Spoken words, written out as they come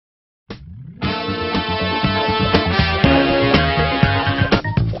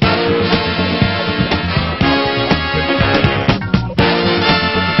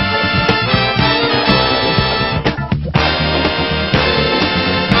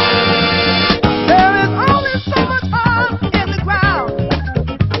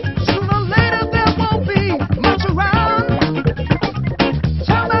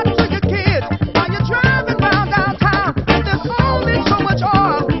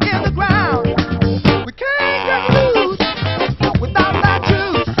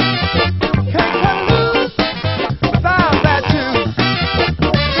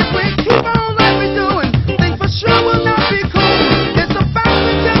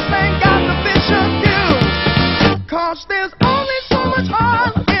'cause there's only so much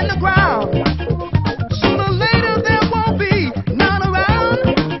oil in the ground. Sooner or later there won't be none around.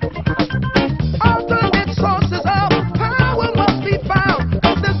 Alternate sources of power must be found,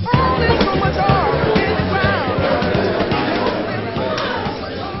 'cause there's only so much oil in the ground.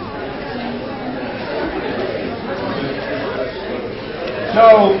 So,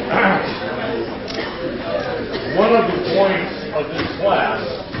 one of the points of this class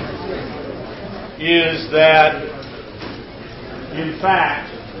is that, in fact,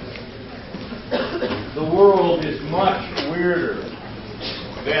 the world is much weirder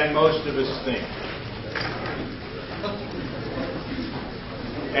than most of us think.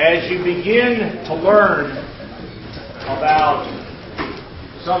 As you begin to learn about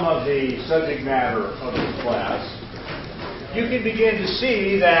some of the subject matter of this class, you can begin to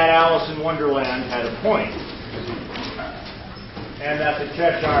see that Alice in Wonderland had a point, and that the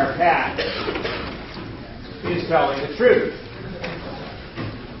Cheshire Cat is telling the truth.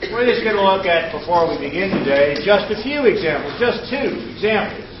 We're just going to look at, before we begin today, just a few examples, just 2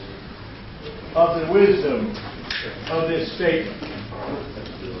 examples of the wisdom of this statement.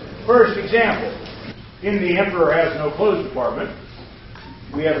 First example, in The Emperor Has No Clothes Department,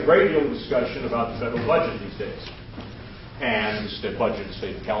 we have a great deal of discussion about the federal budget these days. And the budget of the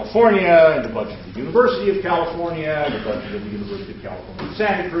state of California, and the budget of the University of California, and the budget of the University of California,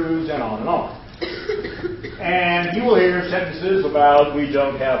 Santa Cruz, and on and on. And you will hear sentences about we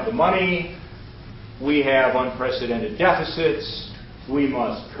don't have the money, we have unprecedented deficits, we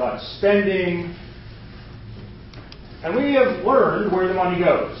must cut spending. And we have learned where the money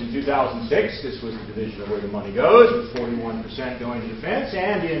goes. In 2006, this was the division of where the money goes, with 41% going to defense,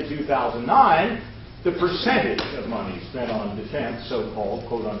 and in 2009, the percentage of money spent on defense, so-called,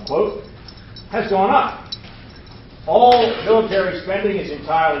 quote-unquote, has gone up. All military spending is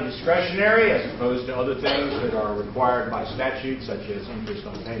entirely discretionary, as opposed to other things that are required by statute, such as interest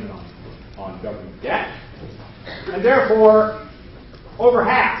on payment on government debt. And therefore, over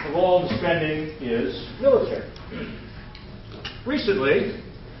half of all the spending is military. Recently,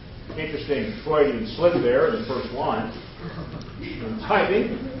 interesting Freudian slip there in the first line, in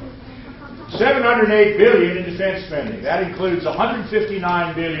typing, $708 billion in defense spending. That includes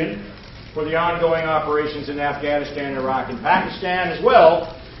 $159 billion for the ongoing operations in Afghanistan, Iraq, and Pakistan, as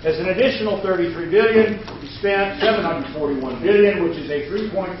well as an additional $33 billion. We spent $741 billion, which is a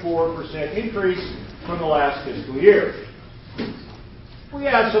 3.4% increase from the last fiscal year. We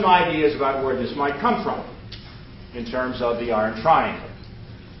have some ideas about where this might come from in terms of the Iron Triangle.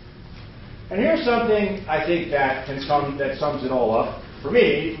 And here's something I think that sums it all up, for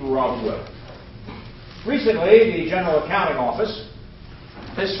me, rather well. Recently, the General Accounting Office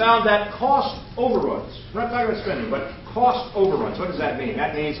has found that cost overruns, we're not talking about spending, but cost overruns. What does that mean?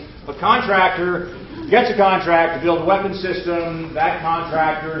 That means a contractor gets a contract to build a weapon system. That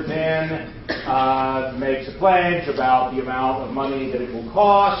contractor then makes a pledge about the amount of money that it will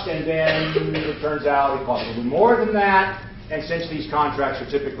cost, and then it turns out it costs a little more than that. And since these contracts are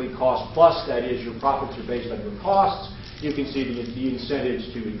typically cost plus, that is, your profits are based on your costs, you can see the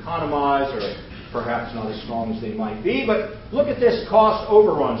incentives to economize are perhaps not as strong as they might be. But look at this cost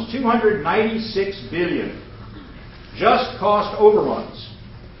overruns, $296 billion. Just cost overruns.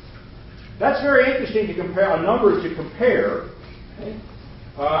 That's very interesting to compare, a number to compare. Okay.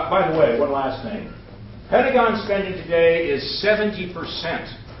 By the way, one last thing. Pentagon spending today is 70%,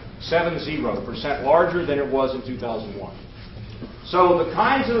 70% larger than it was in 2001. So the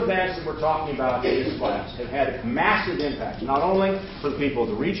kinds of events that we're talking about in this class have had a massive impact, not only for the people of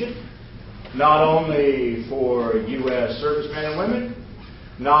the region, not only for U.S. servicemen and women,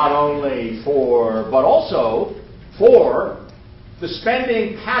 not only for, but also for the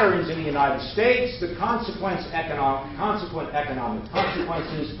spending patterns in the United States, the consequent economic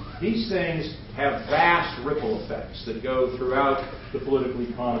consequences. These things have vast ripple effects that go throughout the political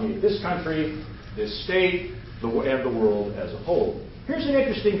economy of this country, this state, and the world as a whole. Here's an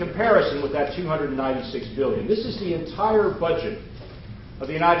interesting comparison with that $296 billion. This is the entire budget of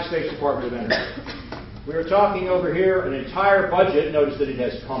the United States Department of Energy. We are talking over here an entire budget, notice that it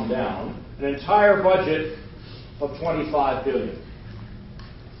has come down, an entire budget of $25 billion.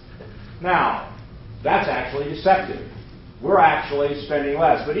 Now, that's actually deceptive. We're actually spending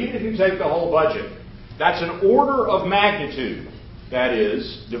less. But even if you take the whole budget, that's an order of magnitude, that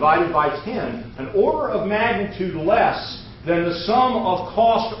is, divided by 10, an order of magnitude less than the sum of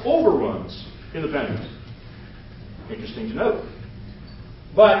cost overruns in the Pentagon. Interesting to note.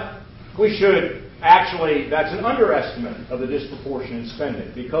 But we should actually, that's an underestimate of the disproportionate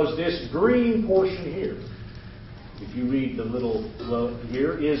spending, because this green portion here, if you read the little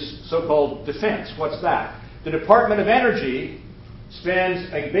here, is so-called defense. What's that? The Department of Energy spends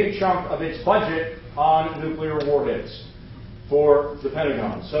a big chunk of its budget on nuclear warheads for the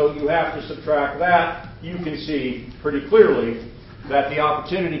Pentagon. So you have to subtract that. You can see pretty clearly that the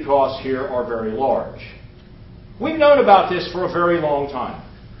opportunity costs here are very large. We've known about this for a very long time.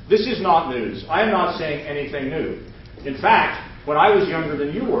 This is not news. I am not saying anything new. In fact, when I was younger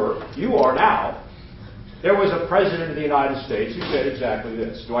than you are now, there was a president of the United States who said exactly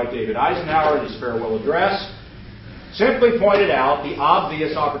this. Dwight David Eisenhower, in his farewell address, simply pointed out the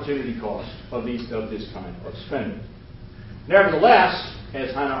obvious opportunity cost of this kind of spending. Nevertheless,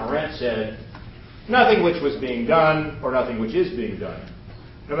 as Hannah Arendt said, nothing which was being done or nothing which is being done,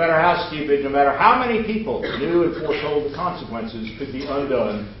 no matter how stupid, no matter how many people knew and foretold the consequences, could be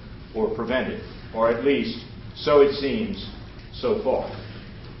undone or prevented, or at least so it seems so far.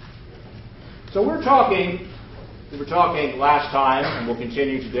 So we were talking last time, and we'll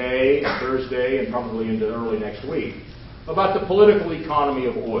continue today, and Thursday, and probably into early next week, about the political economy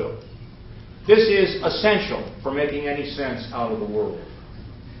of oil. This is essential for making any sense out of the world,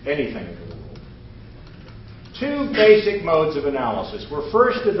 anything in the world. Two basic modes of analysis. We're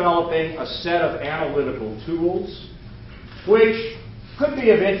first developing a set of analytical tools, which could be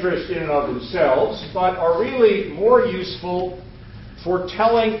of interest in and of themselves, but are really more useful for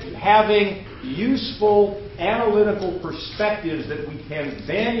having useful analytical perspectives that we can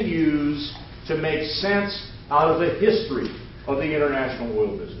then use to make sense out of the history of the international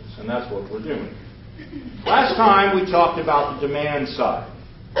oil business. And that's what we're doing. Last time we talked about the demand side.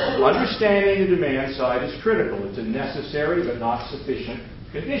 Understanding the demand side is critical. It's a necessary but not sufficient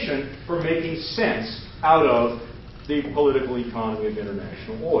condition for making sense out of the political economy of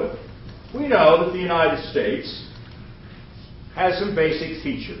international oil. We know that the United States has some basic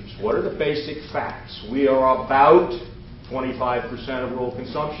features. What are the basic facts? We are about 25% of world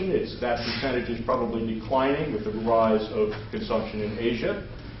consumption. That percentage is probably declining with the rise of consumption in Asia,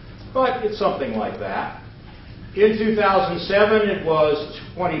 but it's something like that. In 2007, it was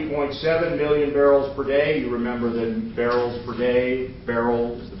 20.7 million barrels per day. You remember that barrels per day,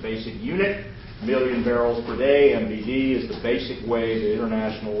 barrel is the basic unit. Million barrels per day, MBD, is the basic way the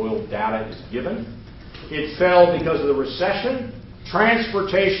international oil data is given. It fell because of the recession.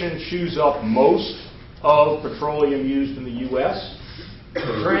 Transportation chews up most of petroleum used in the U.S.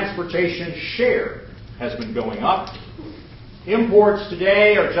 The transportation share has been going up. Imports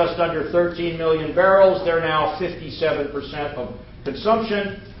today are just under 13 million barrels. They're now 57% of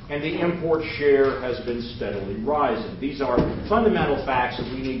consumption, and the import share has been steadily rising. These are fundamental facts that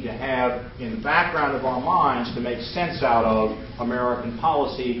we need to have in the background of our minds to make sense out of American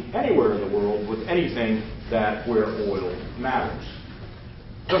policy anywhere in the world with anything where oil matters.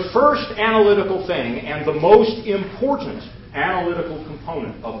 The first analytical thing and the most important analytical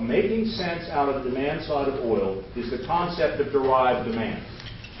component of making sense out of the demand side of oil is the concept of derived demand.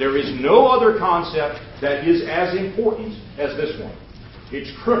 There is no other concept that is as important as this one.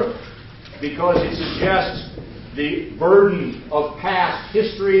 It's critical because it suggests the burden of past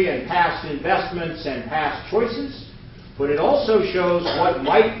history and past investments and past choices, but it also shows what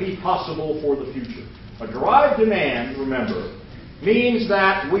might be possible for the future. A derived demand, remember, means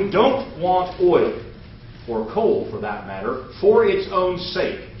that we don't want oil, or coal for that matter, for its own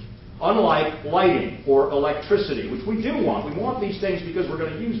sake, unlike lighting or electricity, which we do want. We want these things because we're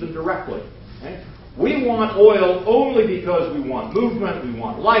going to use them directly. Okay? We want oil only because we want movement, we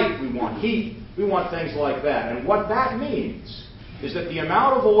want light, we want heat, we want things like that. And what that means is that the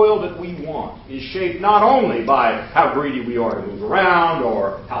amount of oil that we want is shaped not only by how greedy we are to move around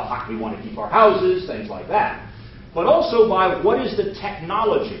or how hot we want to keep our houses, things like that, but also by what is the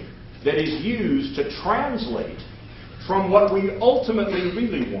technology that is used to translate from what we ultimately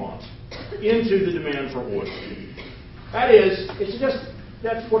really want into the demand for oil. That is,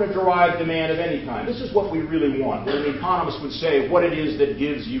 that's what a derived demand of any kind. This is what we really want. What an economist would say, what it is that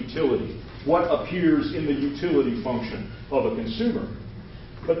gives utility, what appears in the utility function of a consumer.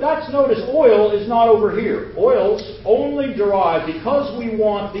 But notice oil is not over here. Oil's only derived because we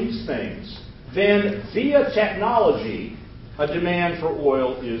want these things. Then via technology, a demand for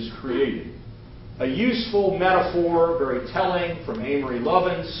oil is created. A useful metaphor, very telling, from Amory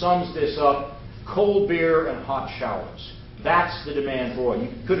Lovin, sums this up: cold beer and hot showers. That's the demand for oil.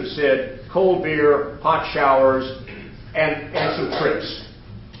 You could have said cold beer, hot showers, and some trips,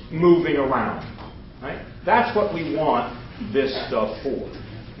 moving around. Right? That's what we want this stuff for.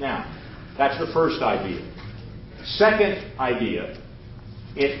 Now, that's the first idea. Second idea: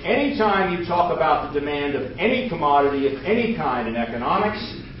 if any time you talk about the demand of any commodity of any kind in economics,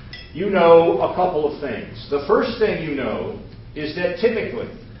 you know a couple of things. The first thing you know is that typically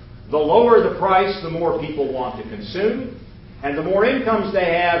The lower the price, the more people want to consume. And the more incomes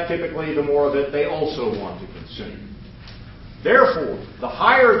they have, typically the more that they also want to consume. Therefore, the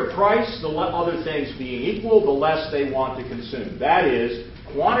higher the price, the other things being equal, the less they want to consume. That is,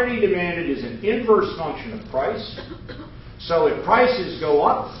 quantity demanded is an inverse function of price. So if prices go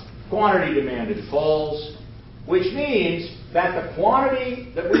up, quantity demanded falls, which means that the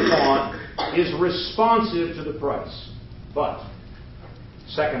quantity that we want is responsive to the price. But,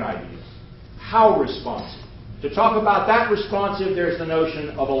 second idea, how responsive? To talk about that responsive, there's the notion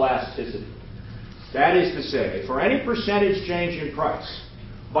of elasticity. That is to say, for any percentage change in price,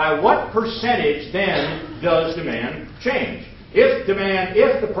 by what percentage then does demand change? If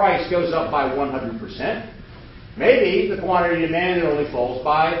the price goes up by 100%, maybe the quantity demanded only falls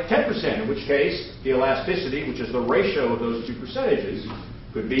by 10%, in which case the elasticity, which is the ratio of those two percentages,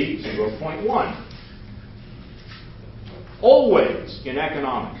 could be 0.1. Always in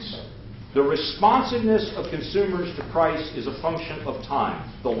economics, the responsiveness of consumers to price is a function of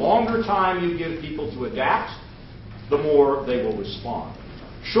time. The longer time you give people to adapt, the more they will respond.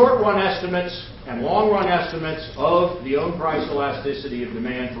 Short-run estimates and long-run estimates of the own price elasticity of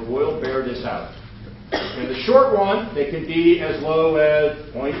demand for oil bear this out. In the short run, they can be as low as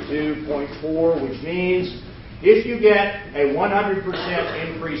 0.2, 0.4, which means if you get a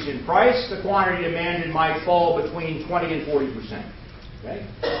 100% increase in price, the quantity demanded might fall between 20 and 40%. Okay?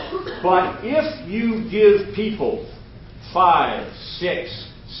 But if you give people 5,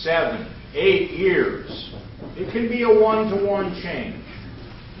 6, 7, 8 years, it can be a one-to-one change.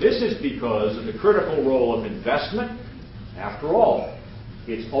 This is because of the critical role of investment. After all,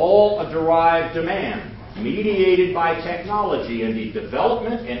 it's all a derived demand mediated by technology, and the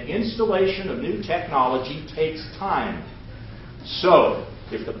development and installation of new technology takes time. So,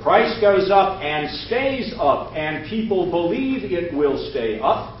 if the price goes up and stays up and people believe it will stay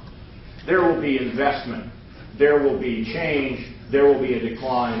up, there will be investment, there will be change, there will be a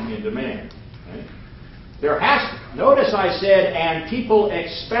decline in demand. Okay? Notice I said, and people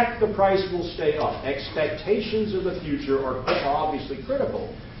expect the price will stay up. Expectations of the future are obviously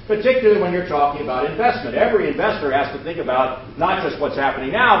critical, particularly when you're talking about investment. Every investor has to think about not just what's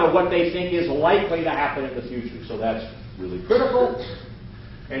happening now, but what they think is likely to happen in the future. So that's really critical.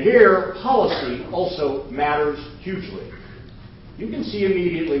 And here, policy also matters hugely. You can see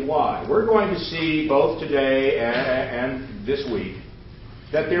immediately why. We're going to see both today and this week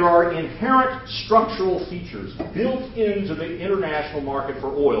that there are inherent structural features built into the international market for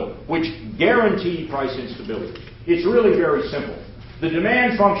oil which guarantee price instability. It's really very simple. The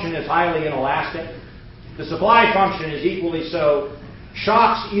demand function is highly inelastic. The supply function is equally so.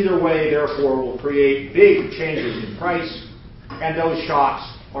 Shocks either way, therefore, will create big changes in price, and those shocks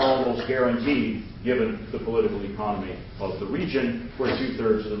are almost guaranteed given the political economy of the region where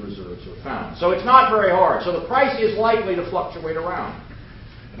 2/3 of the reserves are found. So it's not very hard. So the price is likely to fluctuate around.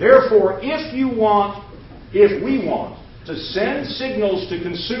 Therefore, if we want to send signals to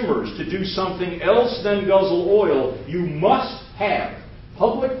consumers to do something else than guzzle oil, you must have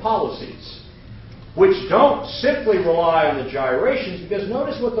public policies which don't simply rely on the gyrations, because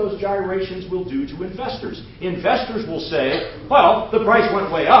notice what those gyrations will do to investors. Investors will say, well, the price went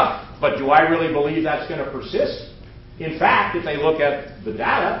way up, but do I really believe that's going to persist? In fact, if they look at the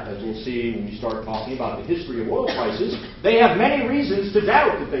data, as we'll see when we start talking about the history of oil prices, they have many reasons to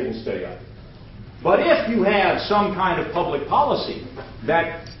doubt that they will stay up. But if you have some kind of public policy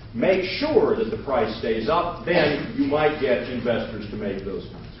that makes sure that the price stays up, then you might get investors to make those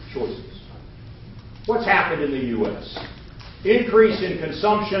kinds of choices. What's happened in the U.S.? Increase in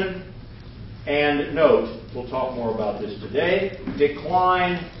consumption, and note, we'll talk more about this today,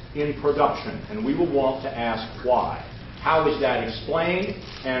 decline in production, and we will want to ask why. How is that explained,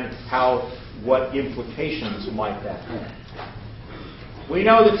 and what implications might that have? We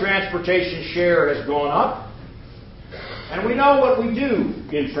know the transportation share has gone up, and we know what we do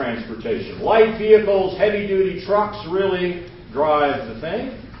in transportation. Light vehicles, heavy-duty trucks really drive the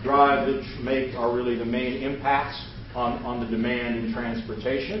thing, are really the main impacts on the demand in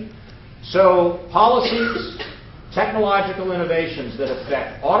transportation. So policies, technological innovations that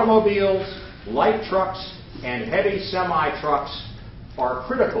affect automobiles, light trucks, and heavy semi-trucks are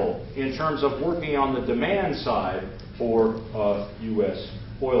critical in terms of working on the demand side for U.S.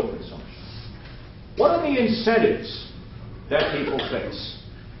 oil consumption. What are the incentives that people face?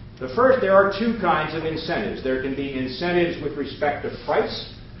 There are two kinds of incentives. There can be incentives with respect to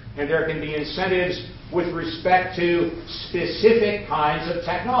price, and there can be incentives with respect to specific kinds of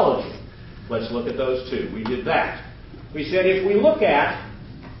technology. Let's look at those two. We did that. We said if we look at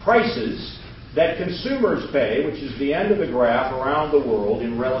prices, that consumers pay, which is the end of the graph, around the world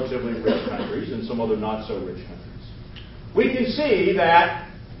in relatively rich countries and some other not so rich countries, we can see that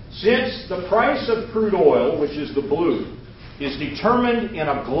since the price of crude oil, which is the blue, is determined in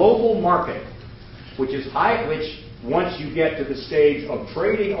a global market, which once you get to the stage of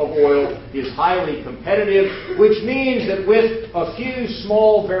trading of oil is highly competitive, which means that with a few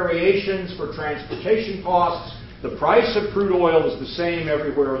small variations for transportation costs, the price of crude oil is the same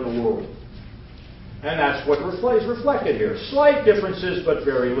everywhere in the world. And that's what is reflected here. Slight differences, but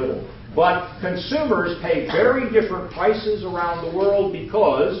very little. But consumers pay very different prices around the world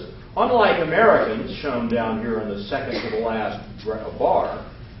because, unlike Americans, shown down here in the second to the last bar,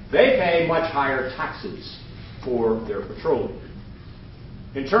 they pay much higher taxes for their petroleum.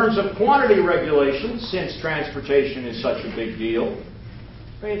 In terms of quantity regulations, since transportation is such a big deal,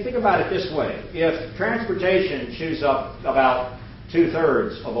 I mean, think about it this way. If transportation chews up about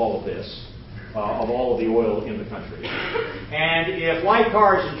 2/3 of all of this, of all of the oil in the country, and if light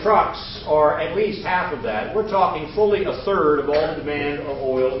cars and trucks are at least half of that, we're talking fully 1/3 of all the demand of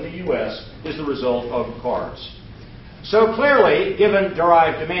oil in the U.S. is the result of cars. So clearly, given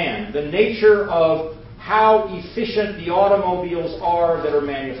derived demand, the nature of how efficient the automobiles are that are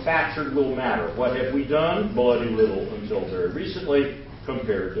manufactured will matter. What have we done? Bloody little until very recently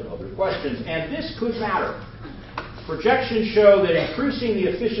compared to other questions. And this could matter. Projections show that increasing the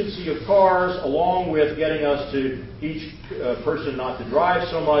efficiency of cars, along with getting us to each person not to drive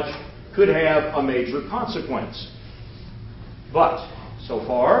so much, could have a major consequence. But so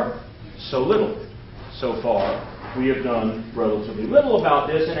far, so little. So far, we have done relatively little about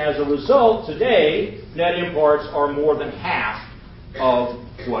this, and as a result, today, net imports are more than half of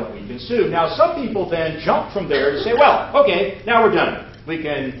what we consume. Now, some people then jump from there to say, well, okay, now we're done. We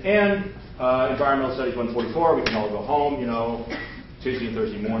can end Environmental Studies 144, we can all go home, you know. Tuesday and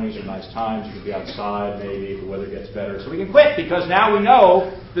Thursday mornings are nice times. You can be outside, maybe, if the weather gets better. So we can quit, because now we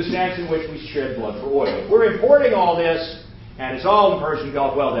know the sense in which we shed blood for oil. If we're importing all this, and it's all in the Persian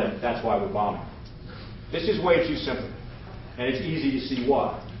Gulf, well then, that's why we're bombing. This is way too simple, and it's easy to see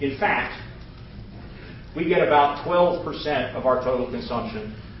why. In fact, we get about 12% of our total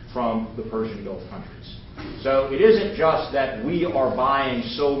consumption from the Persian Gulf countries. So it isn't just that we are buying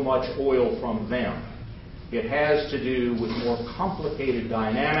so much oil from them. It has to do with more complicated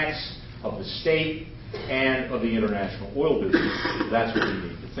dynamics of the state and of the international oil business. That's what we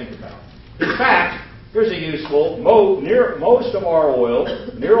need to think about. In fact, here's a useful, most of our oil,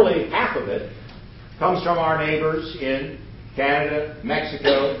 nearly half of it, comes from our neighbors in Canada,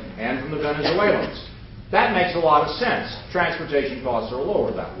 Mexico, and from the Venezuelans. That makes a lot of sense. Transportation costs are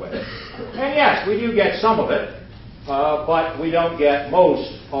lower that way. And yes, we do get some of it, but we don't get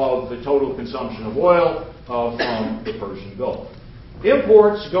most of the total consumption of oil from the Persian Gulf.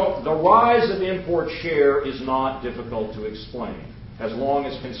 The rise of import share is not difficult to explain. As long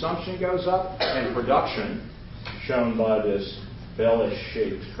as consumption goes up and production, shown by this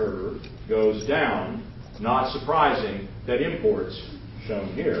bellish-shaped curve, goes down, not surprising that imports, shown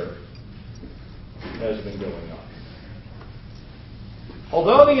here, has been going up.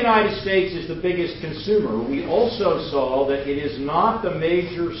 Although the United States is the biggest consumer, we also saw that it is not the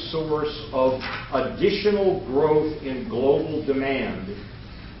major source of additional growth in global demand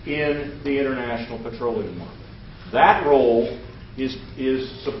in the international petroleum market. That role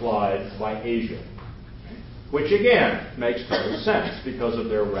is supplied by Asia, which again makes total sense because of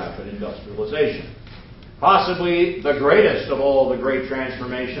their rapid industrialization. Possibly the greatest of all the great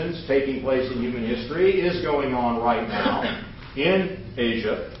transformations taking place in human history is going on right now in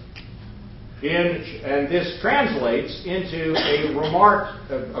Asia. And this translates into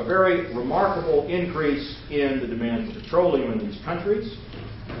a very remarkable increase in the demand for petroleum in these countries.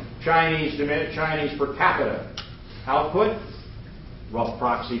 Chinese per capita output, rough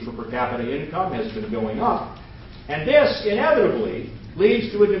proxy for per capita income, has been going up. And this inevitably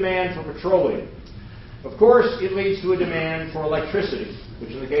leads to a demand for petroleum. Of course, it leads to a demand for electricity, which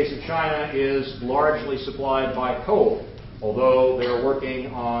in the case of China is largely supplied by coal, although they're working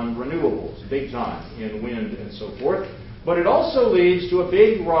on renewables big time in wind and so forth. But it also leads to a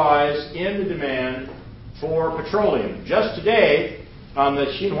big rise in the demand for petroleum. Just today, on the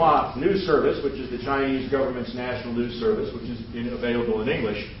Xinhua News Service, which is the Chinese government's national news service, which is available in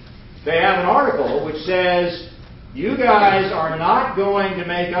English, they have an article which says, you guys are not going to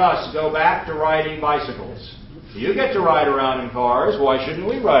make us go back to riding bicycles. You get to ride around in cars. Why shouldn't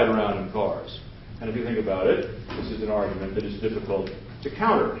we ride around in cars? And if you think about it, this is an argument that is difficult to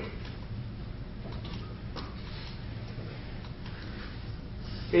counter.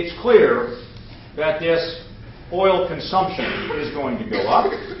 It's clear that this oil consumption is going to go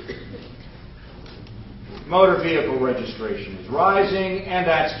up. Motor vehicle registration is rising, and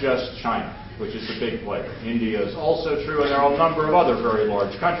that's just China, which is the big player. India is also true, and there are a number of other very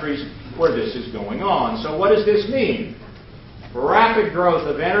large countries where this is going on. So what does this mean? Rapid growth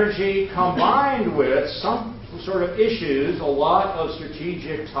of energy combined with some sort of issues, a lot of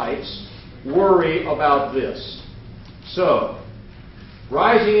strategic types worry about this. So,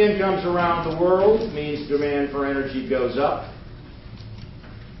 rising incomes around the world means demand for energy goes up.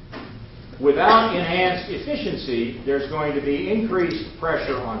 Without enhanced efficiency, there's going to be increased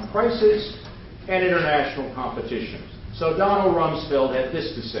pressure on prices and international competition. So Donald Rumsfeld had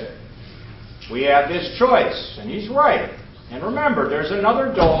this to say. We have this choice, and he's right. And remember, there's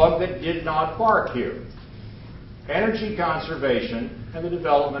another dog that did not bark here. Energy conservation and the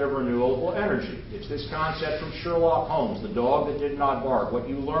development of renewable energy. It's this concept from Sherlock Holmes, the dog that did not bark. What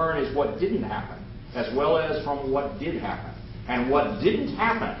you learn is what didn't happen, as well as from what did happen. And what didn't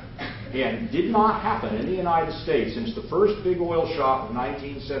happen, and did not happen in the United States since the first big oil shock of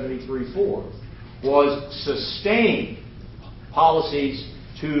 1973-4, was sustained policies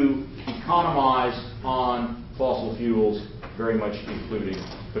to economize on fossil fuels, very much including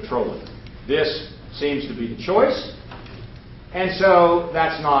petroleum. This seems to be the choice, and so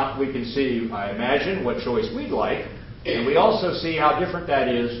that's not, we can see, I imagine, what choice we'd like, and we also see how different that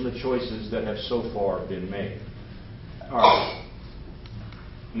is from the choices that have so far been made. All right.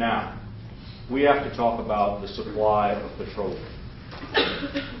 Now, we have to talk about the supply of petroleum.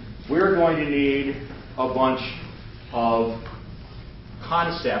 We're going to need a bunch of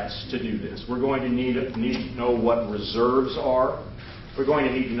concepts to do this. We're going to need to know what reserves are. We're going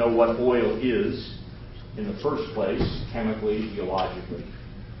to need to know what oil is in the first place, chemically, geologically.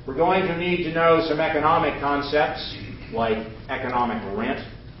 We're going to need to know some economic concepts like economic rent.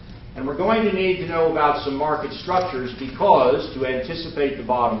 And we're going to need to know about some market structures because, to anticipate the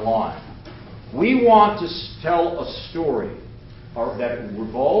bottom line, we want to tell a story that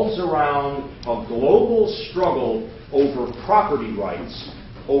revolves around a global struggle over property rights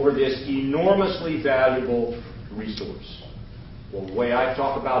over this enormously valuable resource. Well, the way I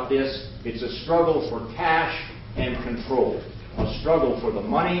talk about this, it's a struggle for cash and control, a struggle for the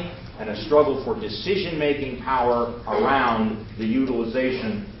money, and a struggle for decision-making power around the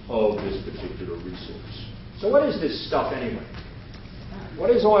utilization of this particular resource. So what is this stuff anyway? What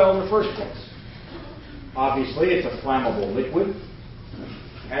is oil in the first place? Obviously, it's a flammable liquid,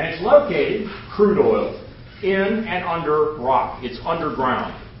 and it's located, crude oil, in and under rock. It's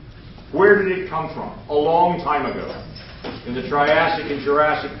underground. Where did it come from? A long time ago, in the Triassic and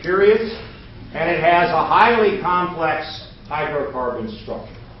Jurassic periods, and it has a highly complex hydrocarbon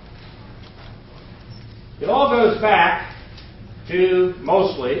structure. It all goes back to,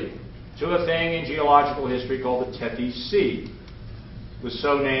 mostly, to a thing in geological history called the Tethys Sea. It was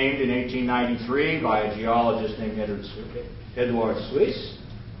so named in 1893 by a geologist named Edouard Suisse,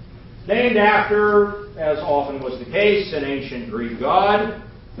 named after, as often was the case, an ancient Greek god.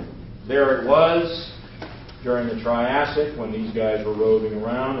 There it was during the Triassic when these guys were roving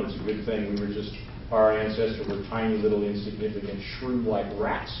around. It's a good thing our ancestors were tiny little insignificant shrew-like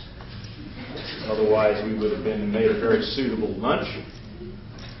rats. Otherwise, we would have been made a very suitable lunch,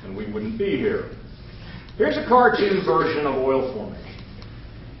 and we wouldn't be here. Here's a cartoon version of oil formation.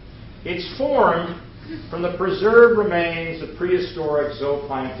 It's formed from the preserved remains of prehistoric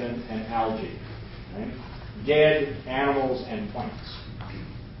zooplankton and algae, right? Dead animals and plants.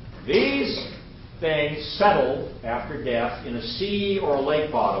 These things settle after death in a sea or a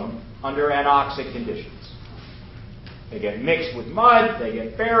lake bottom under anoxic conditions. They get mixed with mud, they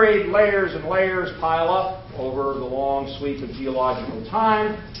get buried, layers and layers pile up over the long sweep of geological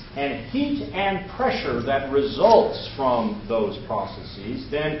time, and heat and pressure that results from those processes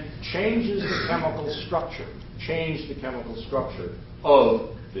then changes the chemical structure,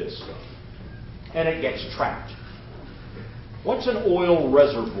 of this stuff. And it gets trapped. What's an oil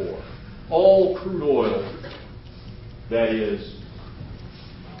reservoir? All crude oil, that is,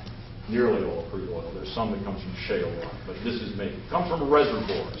 nearly all crude oil. There's some that comes from shale rock, but this is made. It comes from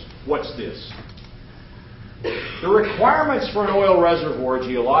reservoirs. What's this? The requirements for an oil reservoir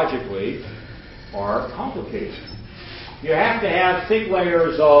geologically are complicated. You have to have thick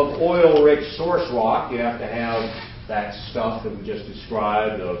layers of oil-rich source rock. You have to have that stuff that we just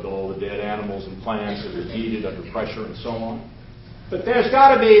described, of all the dead animals and plants that are heated under pressure and so on. But there's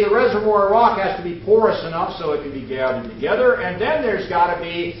got to be, the reservoir rock has to be porous enough so it can be gathered together, and then there's got to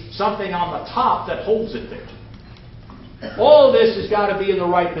be something on the top that holds it there. All of this has got to be in the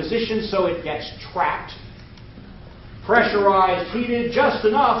right position so it gets trapped. Pressurized, heated, just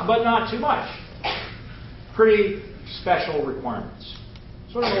enough, but not too much. Pretty special requirements.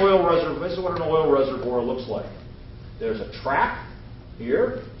 This is what an oil reservoir looks like. There's a trap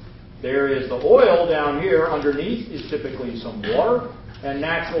here. There is the oil down here. Underneath is typically some water, and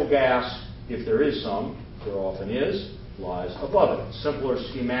natural gas, if there is some, there often is, lies above it. Simpler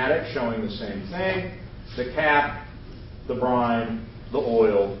schematic showing the same thing. The cap, the brine, the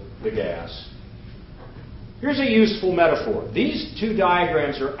oil, the gas. Here's a useful metaphor. These two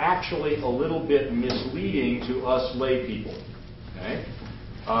diagrams are actually a little bit misleading to us lay people. Okay?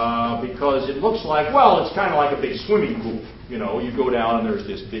 Because it looks like, well, it's kind of like a big swimming pool. You know, you go down and there's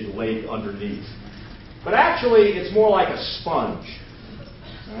this big lake underneath. But actually, it's more like a sponge.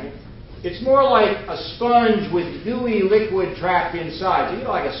 Right? It's more like a sponge with gooey liquid trapped inside. So you know,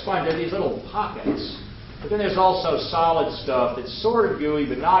 like a sponge, there's these little pockets. But then there's also solid stuff that's sort of gooey,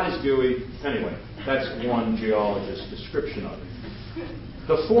 but not as gooey. Anyway, that's one geologist's description of it.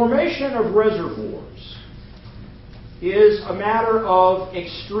 The formation of reservoirs is a matter of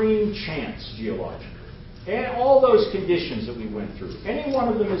extreme chance geologically. And all those conditions that we went through. Any one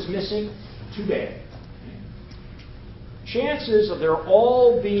of them is missing, too bad. Chances of their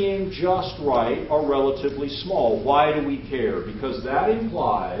all being just right are relatively small. Why do we care? Because that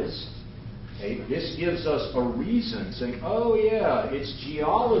implies, this gives us a reason, saying, oh yeah, it's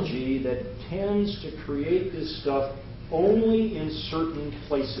geology that tends to create this stuff only in certain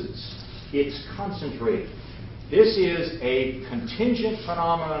places. It's concentrated. This is a contingent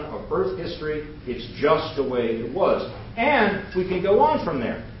phenomenon of Earth history. It's just the way it was. And we can go on from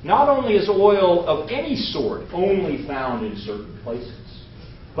there. Not only is oil of any sort only found in certain places,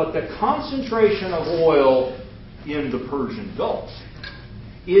 but the concentration of oil in the Persian Gulf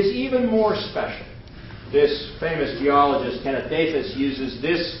is even more special. This famous geologist, Kenneth Davis, uses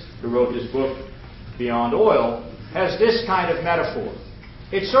this, who wrote this book, Beyond Oil, has this kind of metaphor.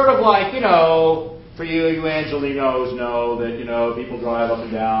 It's sort of like, you know, for you Angelinos know that, you know, people drive up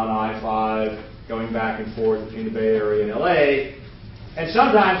and down I-5, going back and forth between the Bay Area and LA, and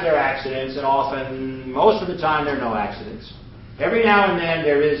sometimes there are accidents, and often, most of the time, there are no accidents. Every now and then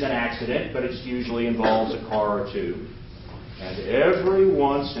there is an accident, but it usually involves a car or two. And every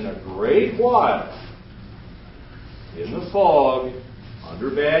once in a great while, in the fog, under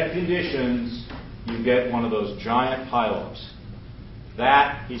bad conditions, you get one of those giant pileups.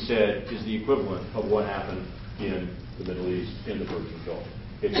 That, he said, is the equivalent of what happened in the Middle East, in the Persian Gulf.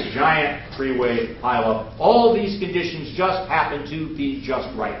 It's a giant three-wave pileup. All these conditions just happen to be just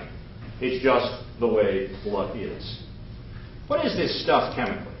right. It's just the way luck is. What is this stuff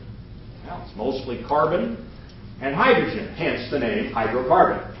chemically? Well, it's mostly carbon and hydrogen, hence the name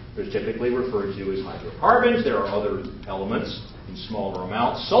hydrocarbon. They're typically referred to as hydrocarbons. There are other elements in smaller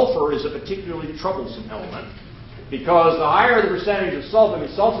amounts. Sulfur is a particularly troublesome element because the higher the percentage of sulfur, I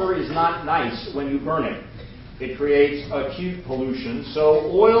mean, sulfur is not nice when you burn it. It creates acute pollution. So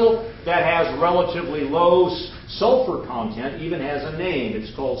oil that has relatively low sulfur content even has a name.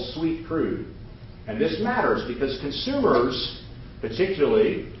 It's called sweet crude. And this matters because consumers,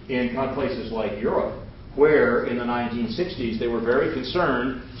 particularly in places like Europe, where in the 1960s they were very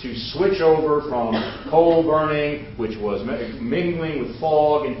concerned to switch over from coal burning, which was mingling with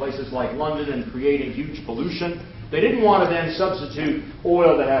fog in places like London and creating huge pollution. They didn't want to then substitute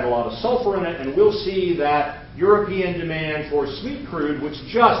oil that had a lot of sulfur in it, and we'll see that European demand for sweet crude, which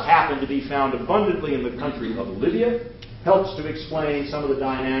just happened to be found abundantly in the country of Libya, helps to explain some of the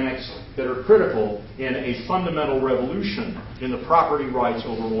dynamics that are critical in a fundamental revolution in the property rights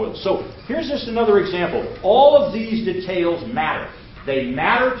over oil. So here's just another example. All of these details matter. They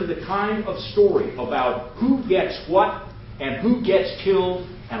matter to the kind of story about who gets what and who gets killed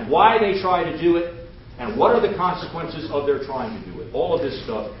and why they try to do it and what are the consequences of their trying to do it. All of this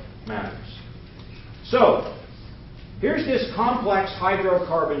stuff matters. So here's this complex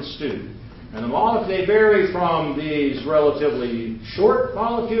hydrocarbon stew. And the they vary from these relatively short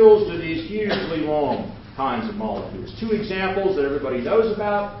molecules to these hugely long kinds of molecules. Two examples that everybody knows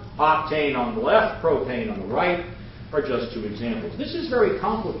about, octane on the left, propane on the right, are just two examples. This is very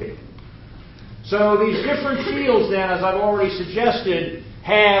complicated. So these different fields then, as I've already suggested,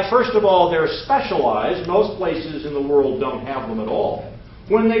 have, first of all, they're specialized. Most places in the world don't have them at all.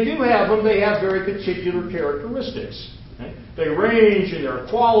 When they do have them, they have very particular characteristics. They range in their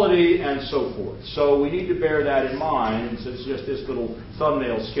quality and so forth. So we need to bear that in mind. And so it's just this little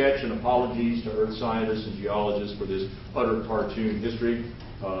thumbnail sketch, and apologies to earth scientists and geologists for this utter cartoon history.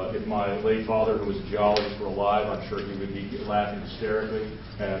 If my late father, who was a geologist, were alive, I'm sure he would be laughing hysterically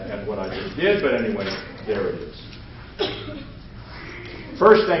at what I just did. But anyway, there it is.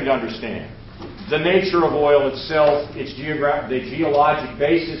 First thing to understand, the nature of oil itself, the geologic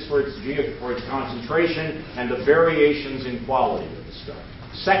basis for its concentration, and the variations in quality of the stuff.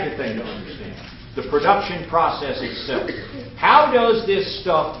 Second thing to understand, the production process itself. How does this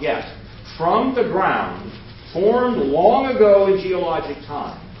stuff get from the ground, formed long ago in geologic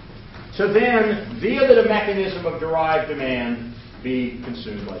time, to then, via the mechanism of derived demand, be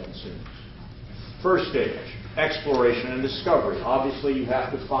consumed by consumers? First stage, exploration and discovery. Obviously, you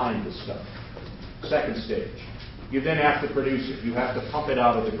have to find the stuff. Second stage, you then have to produce it. You have to pump it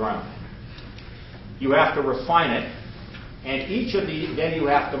out of the ground. You have to refine it, and each of these, then you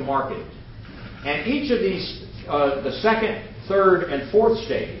have to market it. And each of these, the second, third, and fourth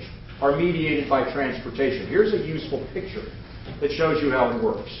stage, are mediated by transportation. Here's a useful picture that shows you how it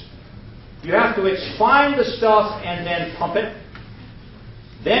works. You have to find the stuff and then pump it.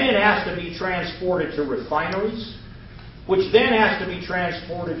 Then it has to be transported to refineries, which then has to be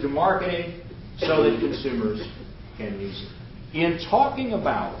transported to marketing so that consumers can use it. In talking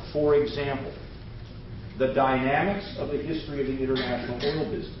about, for example, the dynamics of the history of the international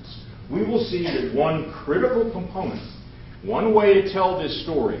oil business, we will see that one critical component, one way to tell this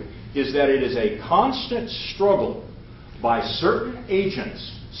story, is that it is a constant struggle by certain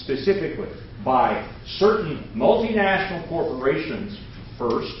agents, specifically by certain multinational corporations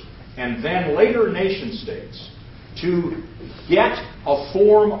first, and then later nation states, to get a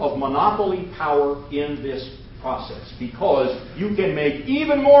form of monopoly power in this process, because you can make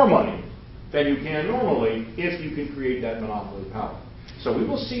even more money than you can normally if you can create that monopoly power. So we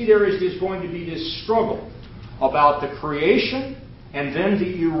will see there is going to be this struggle about the creation and then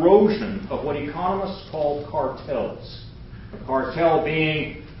the erosion of what economists call cartels. A cartel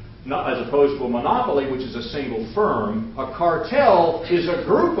being, not, as opposed to a monopoly, which is a single firm, a cartel is a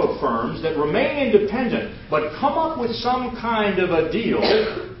group of firms that remain independent but come up with some kind of a deal,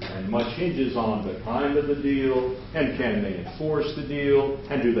 and much hinges on the kind of the deal, and can they enforce the deal,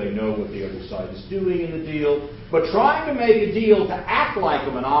 and do they know what the other side is doing in the deal, but trying to make a deal to act like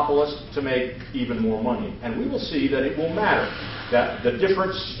a monopolist to make even more money. And we will see that it will matter, that the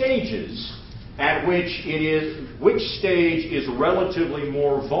different stages at which stage is relatively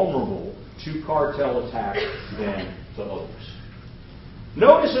more vulnerable to cartel attack than the others.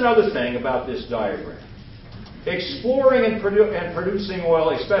 Notice another thing about this diagram. Exploring and producing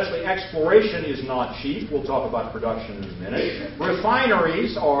oil, especially exploration, is not cheap. We'll talk about production in a minute.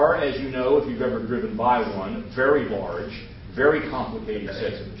 Refineries are, as you know, if you've ever driven by one, very large, very complicated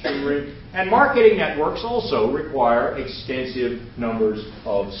sets of machinery. And marketing networks also require extensive numbers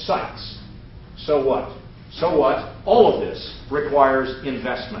of sites. So what? So what? All of this requires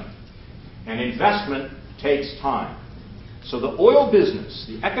investment. And investment takes time. So the oil business,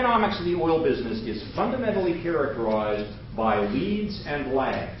 the economics of the oil business, is fundamentally characterized by leads and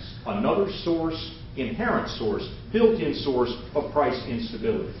lags. Another source, inherent source, built-in source of price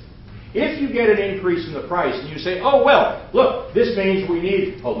instability. If you get an increase in the price and you say, oh, well, look, this means we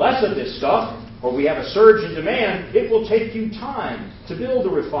need less of this stuff, or we have a surge in demand, it will take you time to build the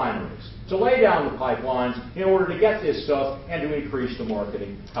refineries, to lay down the pipelines in order to get this stuff and to increase the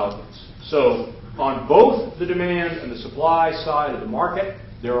marketing outlets. So on both the demand and the supply side of the market,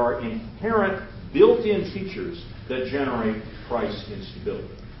 there are inherent built-in features that generate price instability.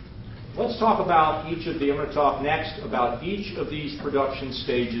 Let's talk about each of the, I'm going to talk next about each of these production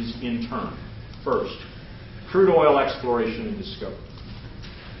stages in turn. First, crude oil exploration and discovery.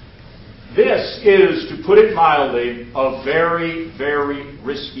 This is, to put it mildly, a very, very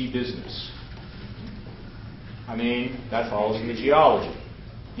risky business. I mean, that follows in the geology.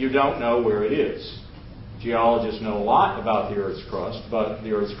 You don't know where it is. Geologists know a lot about the Earth's crust, but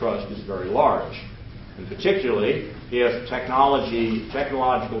the Earth's crust is very large. And particularly, if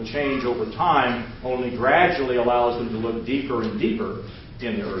technological change over time only gradually allows them to look deeper and deeper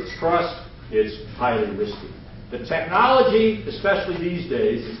in the Earth's crust, it's highly risky. The technology, especially these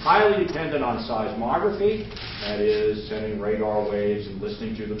days, is highly dependent on seismography, that is, sending radar waves and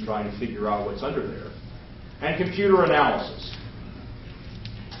listening to them, trying to figure out what's under there, and computer analysis.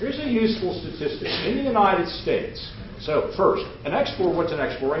 Here's a useful statistic. In the United States, so first, what's an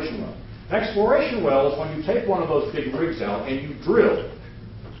exploration well? An exploration well is when you take one of those big rigs out and you drill,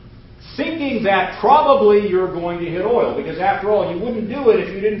 thinking that probably you're going to hit oil, because after all, you wouldn't do it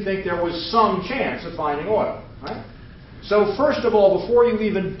if you didn't think there was some chance of finding oil. Right? So first of all, before you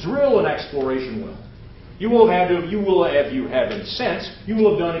even drill an exploration well, you will have done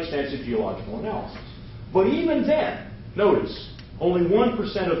extensive geological analysis. But even then, notice, only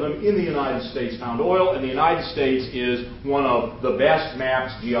 1% of them in the United States found oil, and the United States is one of the best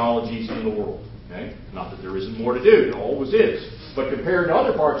mapped geologies in the world. Okay? Not that there isn't more to do, there always is. But compared to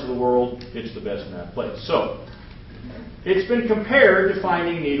other parts of the world, it's the best mapped place. So, It's been compared to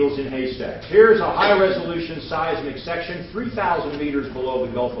finding needles in haystacks. Here's a high-resolution seismic section, 3,000 meters below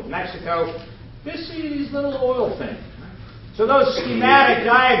the Gulf of Mexico. This is little oil thing. So those schematic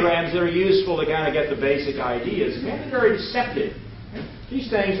diagrams that are useful to kind of get the basic ideas can be very deceptive. These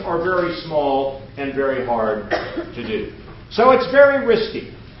things are very small and very hard to do. So it's very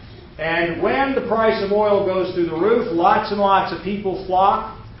risky. And when the price of oil goes through the roof, lots and lots of people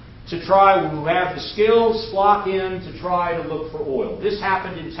flock to try, who have the skills, flock in to try to look for oil. This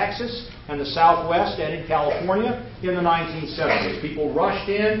happened in Texas and the Southwest and in California in the 1970s. People rushed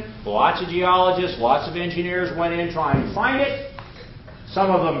in, lots of geologists, lots of engineers went in trying to find it. Some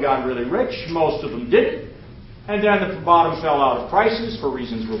of them got really rich, most of them didn't. And then the bottom fell out of prices for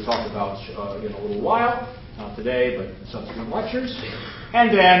reasons we'll talk about in a little while. Not today, but in subsequent lectures. And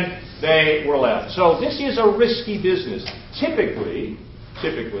then they were left. So this is a risky business. Typically,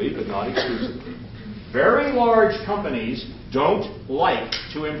 but not exclusively, very large companies don't like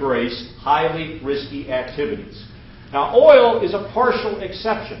to embrace highly risky activities. Now, oil is a partial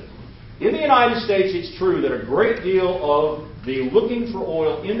exception. In the United States, it's true that a great deal of the looking for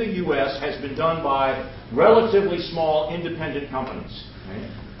oil in the U.S. has been done by relatively small independent companies.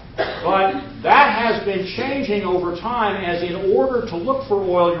 Right? But that has been changing over time, as in order to look for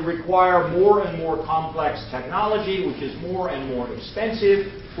oil, you require more and more complex technology, which is more and more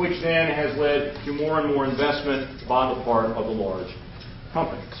expensive, which then has led to more and more investment by the part of the large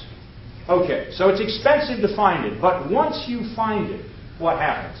companies. Okay, so it's expensive to find it, but once you find it, what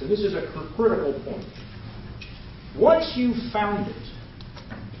happens? And this is a critical point. Once you've found it,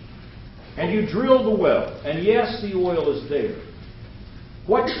 and you drill the well, and yes, the oil is there,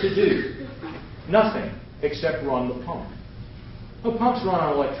 what's to do? Nothing except run the pump. The pumps run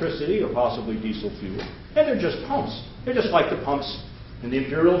on electricity or possibly diesel fuel, and they're just pumps. They're just like the pumps in the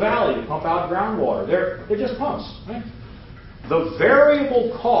Imperial Valley to pump out groundwater. They're just pumps. Right? The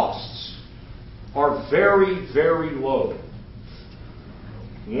variable costs are very, very low.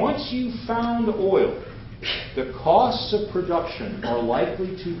 Once you've found oil, the costs of production are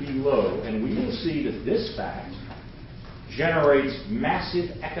likely to be low, and we will see that this fact generates massive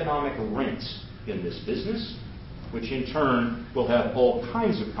economic rent in this business, which in turn will have all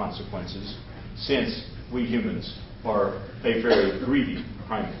kinds of consequences, since we humans are a very greedy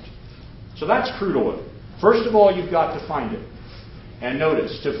primate. So that's crude oil. First of all, you've got to find it. And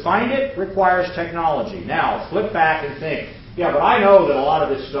notice, to find it requires technology. Now, flip back and think, yeah, but I know that a lot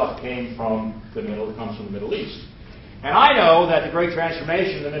of this stuff comes from the Middle East. And I know that the great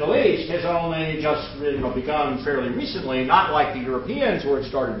transformation in the Middle East has only just begun fairly recently, not like the Europeans where it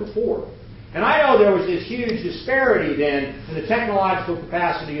started before. And I know there was this huge disparity then in the technological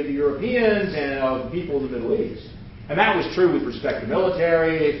capacity of the Europeans and of the people of the Middle East. And that was true with respect to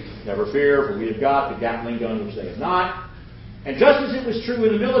military. Never fear, for we have got the Gatling gun, which they have not. And just as it was true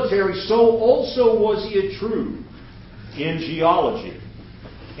in the military, so also was it true in geology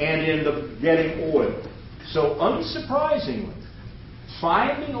and in the getting oil. So unsurprisingly,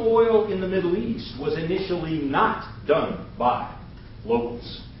 finding oil in the Middle East was initially not done by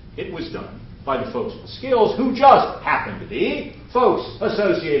locals. It was done by the folks with skills who just happened to be folks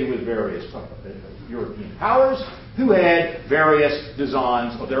associated with various European powers who had various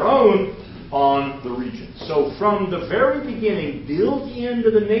designs of their own on the region. So from the very beginning, built into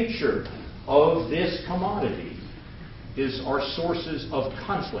the nature of this commodity are sources of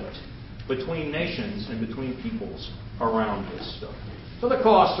conflict between nations and between peoples around this stuff. So the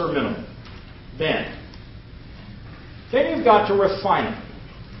costs are minimal. Then you've got to refine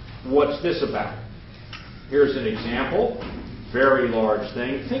it. What's this about? Here's an example. Very large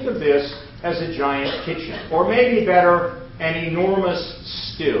thing. Think of this as a giant kitchen. Or maybe better, an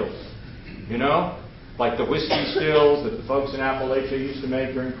enormous still. You know? Like the whiskey stills that the folks in Appalachia used to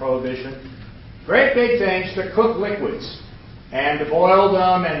make during Prohibition. Great big things to cook liquids. And to boil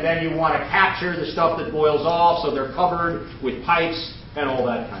them, and then you want to capture the stuff that boils off, so they're covered with pipes and all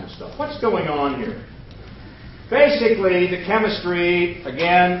that kind of stuff. What's going on here? Basically, the chemistry,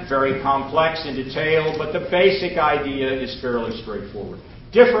 again, very complex in detail, but the basic idea is fairly straightforward.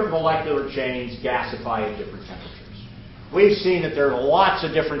 Different molecular chains gasify at different temperatures. We've seen that there are lots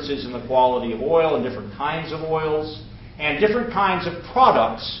of differences in the quality of oil and different kinds of oils and different kinds of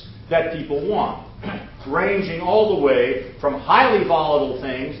products that people want, ranging all the way from highly volatile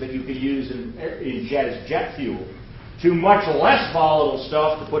things that you can use in jet fuel to much less volatile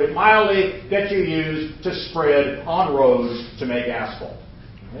stuff, to put it mildly, that you use to spread on roads to make asphalt.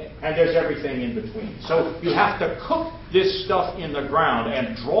 Okay? And there's everything in between. So you have to cook this stuff in the ground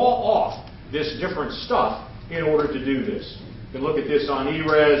and draw off this different stuff in order to do this. You can look at this on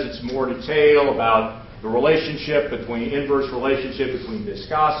ERES. It's more detail about the inverse relationship between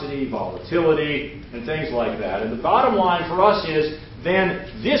viscosity, volatility, and things like that. And the bottom line for us is, then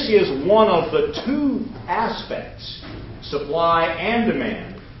this is one of the two aspects, supply and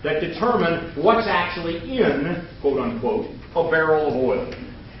demand, that determine what's actually in, quote unquote, a barrel of oil.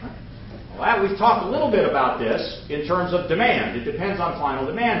 Well, we've talked a little bit about this in terms of demand. It depends on final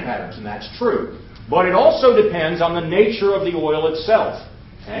demand patterns, and that's true. But it also depends on the nature of the oil itself.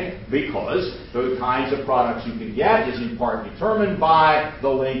 Okay? Because the kinds of products you can get is in part determined by the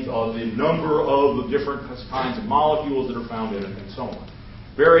length of the number of the different kinds of molecules that are found in it, and so on.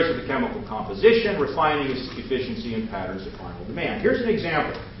 Varies with the chemical composition, refining efficiency, and patterns of final demand. Here's an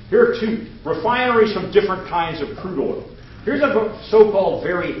example. Here are two refineries from different kinds of crude oil. Here's a so-called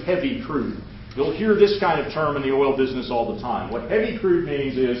very heavy crude. You'll hear this kind of term in the oil business all the time. What heavy crude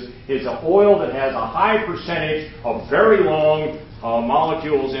means is it's an oil that has a high percentage of very long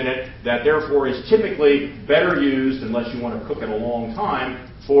molecules in it that therefore is typically better used, unless you want to cook it a long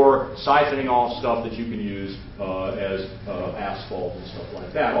time, for siphoning off stuff that you can use as asphalt and stuff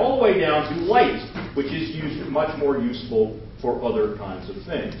like that. All the way down to light, which is much more useful for other kinds of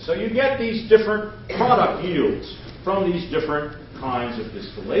things. So you get these different product yields from these different kinds of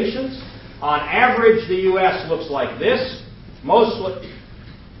distillations. On average, the U.S. looks like this.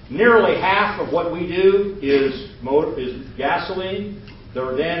 Nearly half of what we do is gasoline.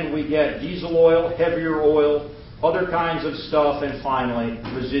 Then we get diesel oil, heavier oil, other kinds of stuff, and finally,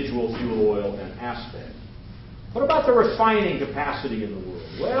 residual fuel oil and asphalt. What about the refining capacity in the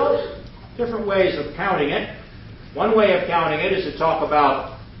world? Well, different ways of counting it. One way of counting it is to talk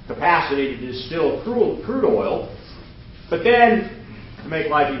about capacity to distill crude oil. But then, to make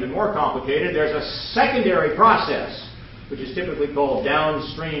life even more complicated, there's a secondary process, which is typically called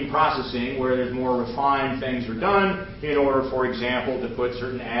downstream processing, where there's more refined things are done in order, for example, to put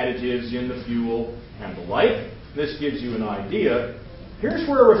certain additives in the fuel and the like. This gives you an idea. Here's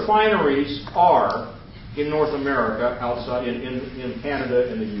where refineries are in North America, outside in Canada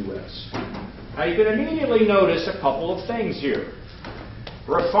and the U.S. Now you can immediately notice a couple of things here.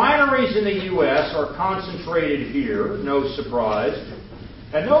 Refineries in the U.S. are concentrated here, no surprise.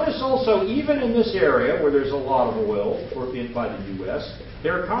 And notice also, even in this area where there's a lot of oil by the U.S.,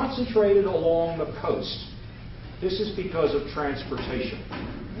 they're concentrated along the coast. This is because of transportation.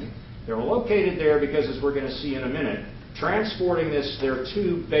 They're located there because, as we're going to see in a minute, transporting this, there are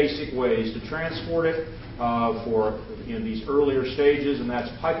two basic ways to transport it in these earlier stages, and that's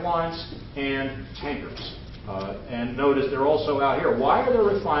pipelines and tankers. And notice they're also out here. Why are there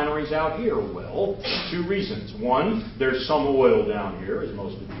refineries out here? Well, two reasons. One, there's some oil down here, as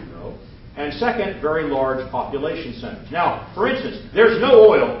most of you know. And second, very large population centers. Now, for instance, there's no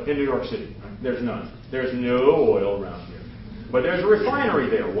oil in New York City. There's none. There's no oil around here. But there's a refinery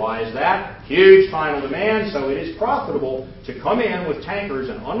there. Why is that? Huge final demand, so it is profitable to come in with tankers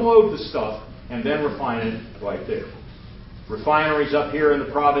and unload the stuff and then refine it right there. Refineries up here in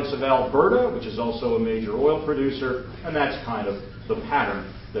the province of Alberta, which is also a major oil producer, and that's kind of the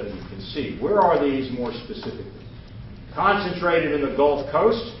pattern that we can see. Where are these more specifically? Concentrated in the Gulf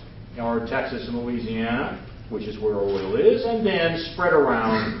Coast, or Texas and Louisiana, which is where oil is, and then spread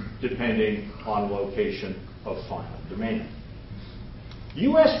around depending on location of final demand.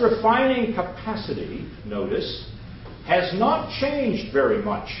 U.S. refining capacity, notice, has not changed very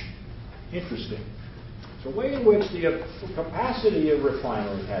much. Interesting. The way in which the capacity of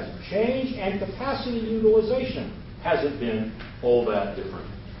refinery hasn't changed, and capacity utilization hasn't been all that different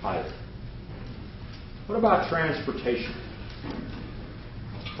either. What about transportation?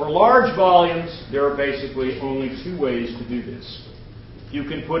 For large volumes, there are basically only two ways to do this. You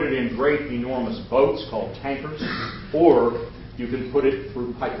can put it in great, enormous boats called tankers, or you can put it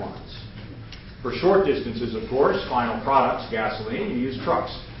through pipelines. For short distances, of course, final products, gasoline, you use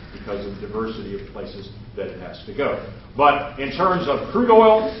trucks because of the diversity of places that it has to go. But in terms of crude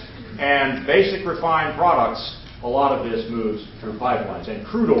oil and basic refined products, a lot of this moves through pipelines. And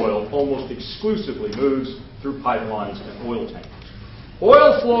crude oil almost exclusively moves through pipelines and oil tankers.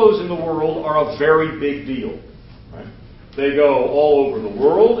 Oil flows in the world are a very big deal. Right? They go all over the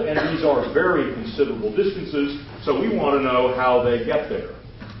world, and these are very considerable distances, so we want to know how they get there.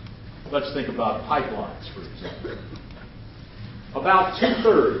 Let's think about pipelines, for example. About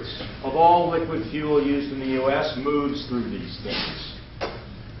 2/3 of all liquid fuel used in the U.S. moves through these things.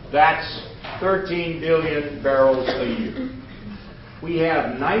 That's 13 billion barrels a year. We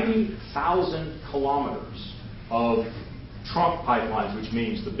have 90,000 kilometers of trunk pipelines, which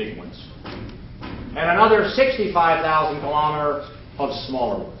means the big ones, and another 65,000 kilometers of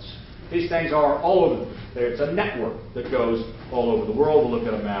smaller ones. These things are all over. It's a network that goes all over the world. We'll look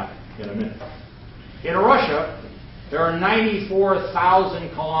at a map in a minute. In Russia, there are 94,000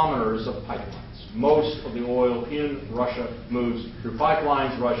 kilometers of pipelines. Most of the oil in Russia moves through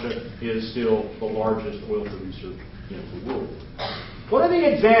pipelines. Russia is still the largest oil producer in the world. What are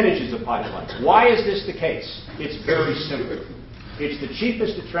the advantages of pipelines? Why is this the case? It's very simple. It's the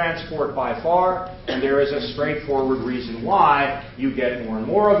cheapest to transport by far, and there is a straightforward reason why. You get more and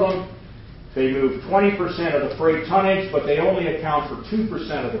more of them. They move 20% of the freight tonnage, but they only account for 2%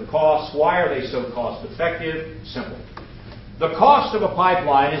 of the costs. Why are they so cost effective? Simple. The cost of a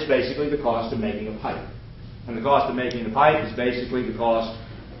pipeline is basically the cost of making a pipe. And the cost of making the pipe is basically the cost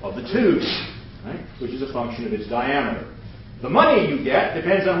of the tube, right, which is a function of its diameter. The money you get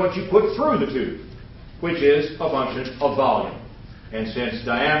depends on what you put through the tube, which is a function of volume. And since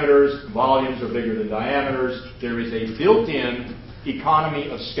volumes are bigger than diameters, there is a built-in economy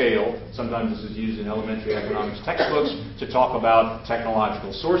of scale. Sometimes this is used in elementary economics textbooks to talk about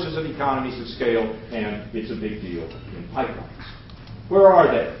technological sources of economies of scale, and it's a big deal in pipelines. Where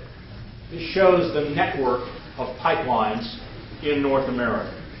are they? This shows the network of pipelines in North America.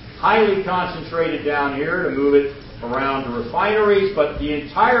 Highly concentrated down here to move it around to refineries, but the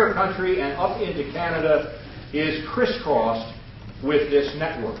entire country and up into Canada is crisscrossed with this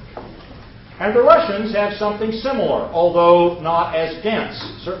network. And the Russians have something similar, although not as dense,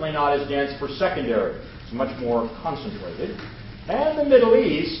 certainly not as dense for secondary. It's much more concentrated. And the Middle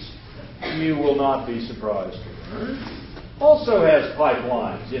East, you will not be surprised to learn, also has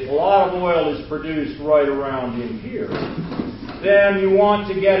pipelines. If a lot of oil is produced right around in here, then you want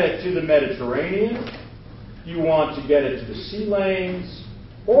to get it to the Mediterranean, you want to get it to the sea lanes,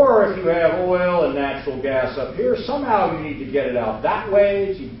 or if you have oil and natural gas up here, somehow you need to get it out that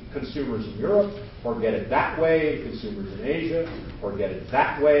way to consumers in Europe, or get it that way to consumers in Asia, or get it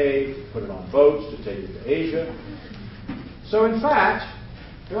that way, put it on boats to take it to Asia. So in fact,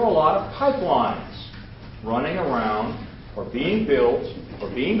 there are a lot of pipelines running around, or being built, or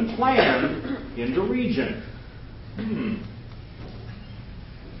being planned in the region.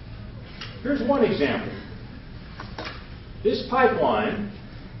 Here's one example. This pipeline,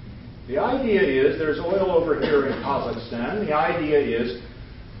 the idea is, there's oil over here in Kazakhstan. The idea is,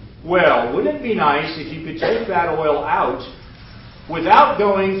 well, wouldn't it be nice if you could take that oil out without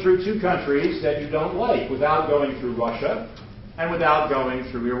going through two countries that you don't like, without going through Russia and without going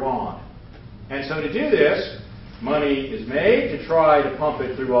through Iran? And so to do this, money is made to try to pump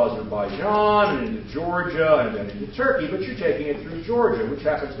it through Azerbaijan and into Georgia and then into Turkey, but you're taking it through Georgia, which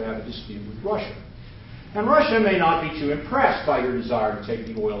happens to have a dispute with Russia. And Russia may not be too impressed by your desire to take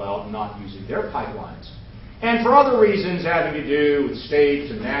the oil out and not using their pipelines. And for other reasons having to do with states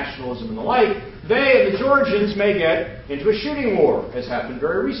and nationalism and the like, they, the Georgians, may get into a shooting war, as happened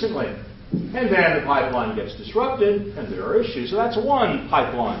very recently. And then the pipeline gets disrupted, and there are issues. So that's one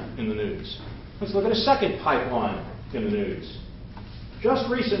pipeline in the news. Let's look at a second pipeline in the news.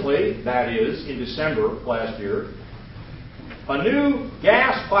 Just recently, that is, in December last year, a new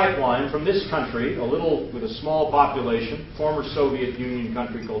gas pipeline from this country, with a small population, former Soviet Union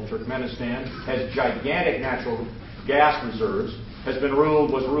country called Turkmenistan, has gigantic natural gas reserves, was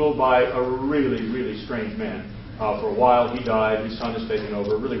ruled by a really, really strange man. For a while he died, his son has taken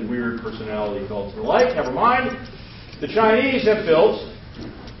over, a really weird personality cult and the like. Never mind. The Chinese have built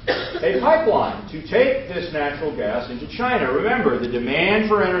a pipeline to take this natural gas into China. Remember, the demand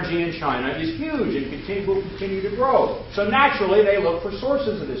for energy in China is huge and will continue to grow. So naturally, they look for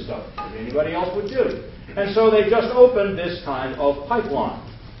sources of this stuff, as anybody else would do. And so they just opened this kind of pipeline.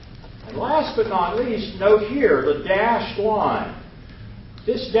 And last but not least, note here the dashed line.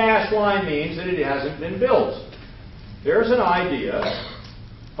 This dashed line means that it hasn't been built. There's an idea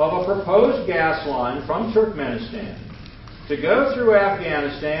of a proposed gas line from Turkmenistan to go through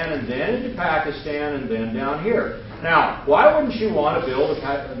Afghanistan and then into Pakistan and then down here. Now, why wouldn't you want to build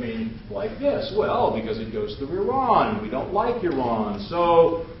like this? Well, because it goes through Iran. We don't like Iran,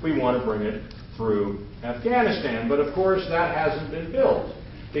 so we want to bring it through Afghanistan. But of course, that hasn't been built.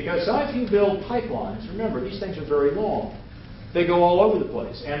 Because if you build pipelines, remember, these things are very long. They go all over the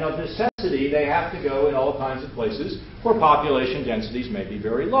place. And of necessity, they have to go in all kinds of places where population densities may be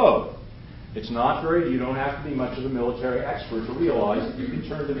very low. It's not you don't have to be much of a military expert to realize that you can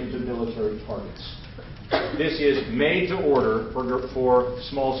turn them into military targets. This is made to order for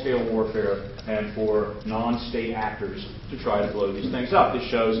small-scale warfare and for non-state actors to try to blow these things up. This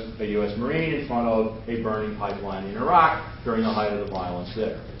shows a U.S. Marine in front of a burning pipeline in Iraq during the height of the violence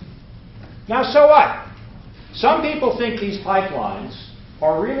there. Now, so what? Some people think these pipelines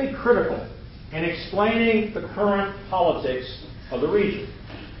are really critical in explaining the current politics of the region.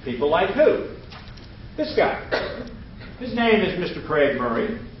 People like who? This guy. His name is Mr. Craig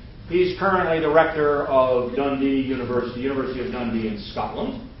Murray, He's currently the rector of Dundee University of Dundee in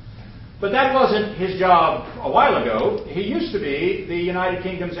Scotland. But that wasn't his job a while ago. He used to be the United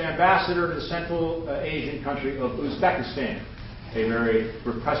Kingdom's ambassador to the Central Asian country of Uzbekistan, a very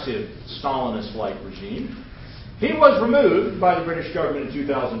repressive, Stalinist-like regime. He was removed by the British government in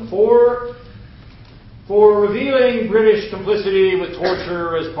 2004 for revealing British complicity with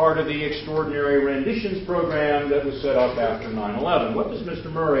torture as part of the extraordinary renditions program that was set up after 9/11. What does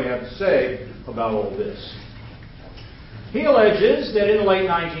Mr. Murray have to say about all this? He alleges that in the late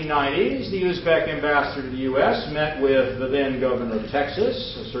 1990s, the Uzbek ambassador to the U.S. met with the then governor of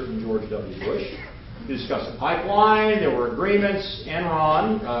Texas, a certain George W. Bush, to discuss a pipeline. There were agreements.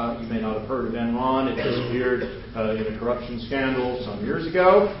 Enron, you may not have heard of Enron. It disappeared in a corruption scandal some years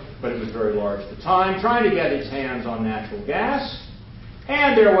ago, but it was very large at the time, trying to get its hands on natural gas.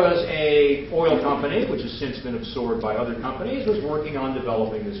 And there was a oil company, which has since been absorbed by other companies, was working on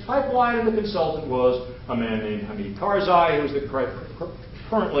developing this pipeline, and the consultant was a man named Hamid Karzai, who is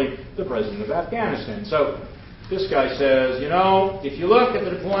currently the president of Afghanistan. So this guy says, you know, if you look at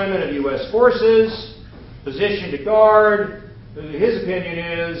the deployment of U.S. forces, positioned to guard, his opinion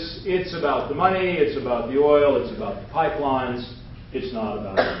is it's about the money, it's about the oil, it's about the pipelines, it's not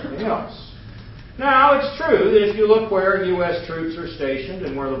about anything else. Now, it's true that if you look where U.S. troops are stationed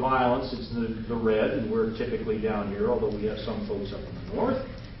and where the violence, it's the red, and we're typically down here, although we have some folks up in the north.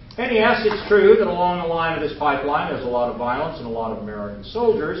 And yes, it's true that along the line of this pipeline there's a lot of violence and a lot of American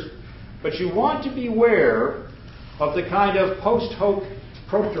soldiers, but you want to beware of the kind of post hoc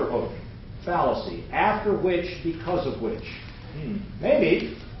propter hoc fallacy, after which, because of which.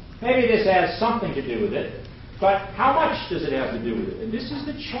 Maybe this has something to do with it. But how much does it have to do with it? And this is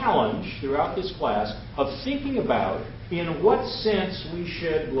the challenge throughout this class of thinking about in what sense we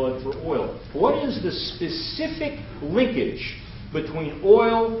shed blood for oil. What is the specific linkage between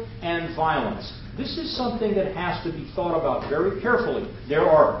oil and violence? This is something that has to be thought about very carefully. There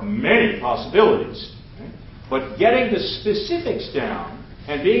are many possibilities, but getting the specifics down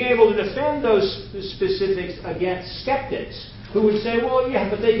and being able to defend those specifics against skeptics who would say, well, yeah,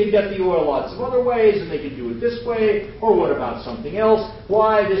 but they can get the oil lots of other ways, and they can do it this way, or what about something else?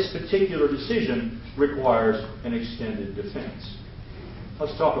 Why this particular decision requires an extended defense.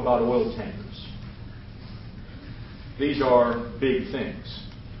 Let's talk about oil tankers. These are big things.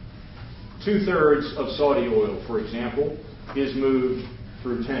 2/3 of Saudi oil, for example, is moved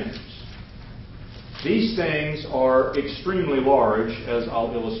through tankers. These things are extremely large, as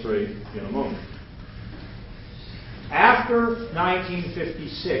I'll illustrate in a moment. After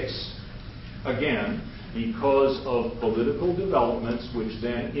 1956, again, because of political developments which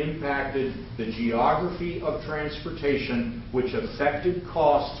then impacted the geography of transportation, which affected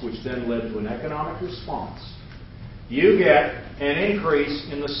costs, which then led to an economic response, you get an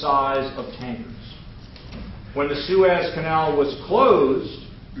increase in the size of tankers. When the Suez Canal was closed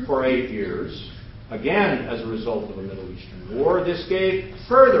for 8 years, again as a result of the Middle Eastern War, this gave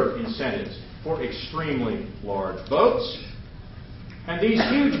further incentives for extremely large boats. And these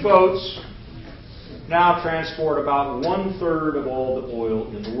huge boats now transport about 1/3 of all the oil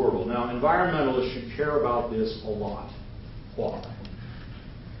in the world. Now, environmentalists should care about this a lot. Why?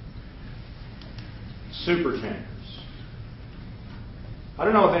 Supertankers. I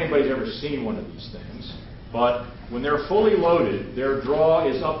don't know if anybody's ever seen one of these things, but when they're fully loaded, their draw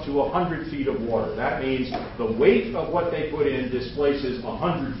is up to 100 feet of water. That means the weight of what they put in displaces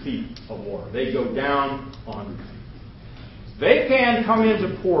 100 feet of water. They go down 100 feet. They can come into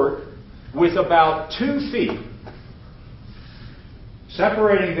port with about 2 feet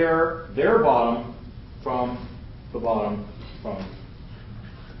separating their bottom from the bottom of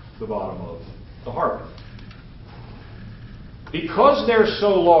the harbor. Because they're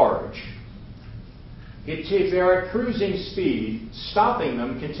so large, if they're at cruising speed, stopping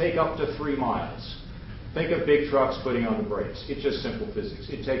them can take up to 3 miles. Think of big trucks putting on the brakes. It's just simple physics.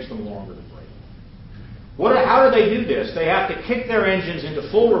 It takes them longer to brake. How do they do this? They have to kick their engines into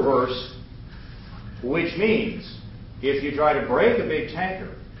full reverse, which means if you try to brake a big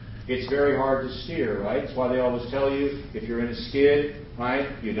tanker, it's very hard to steer, right? That's why they always tell you, if you're in a skid, right,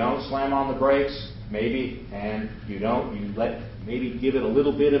 you don't slam on the brakes, maybe, and you maybe give it a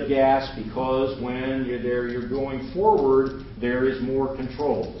little bit of gas, because when you're going forward, there is more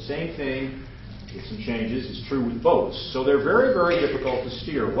control. The same thing, with some changes, is true with boats. So they're very, very difficult to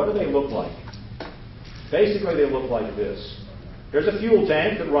steer. What do they look like? Basically, they look like this. There's a fuel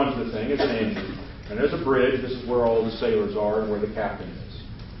tank that runs the thing, it's an engine. And there's a bridge, this is where all the sailors are and where the captain is.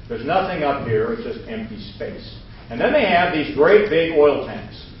 There's nothing up here, it's just empty space. And then they have these great big oil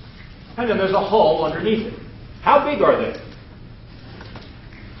tanks. And then there's a hull underneath it. How big are they?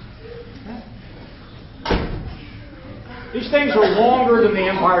 These things are longer than the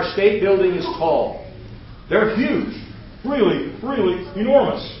Empire State Building is tall. They're huge. Really, really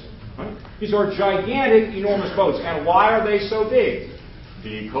enormous. Right? These are gigantic, enormous boats. And why are they so big?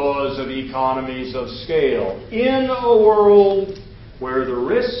 Because of economies of scale. In a world where the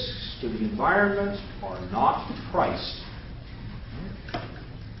risks to the environment are not priced.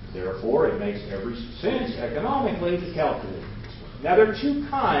 Therefore, it makes every sense economically to calculate. Now, there are two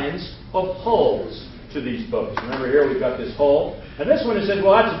kinds of hulls to these boats. Remember here we've got this hull. And this one is said,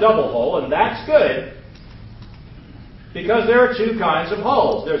 well, that's a double hull, and that's good. Because there are two kinds of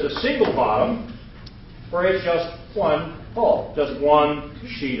hulls. There's a single bottom, where it's just one hull, just one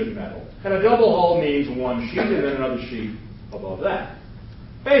sheet of metal. And a double hull means one sheet and then another sheet above that.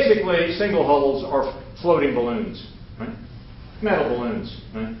 Basically, single hulls are floating balloons, right? Metal balloons.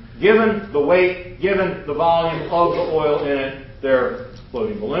 Right? Given the weight, given the volume of the oil in it, they're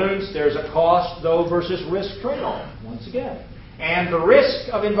floating balloons. There's a cost, though, versus risk trade-off, once again. And the risk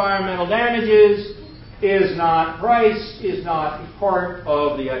of environmental damages is not priced, is not part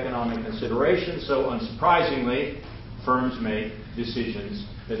of the economic consideration. So, unsurprisingly, firms make decisions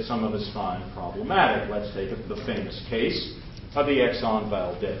that some of us find problematic. Let's take the famous case of the Exxon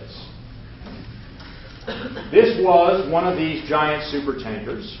Valdez. This was one of these giant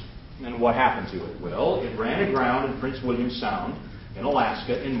supertankers. And what happened to it? Well, it ran aground in Prince William Sound in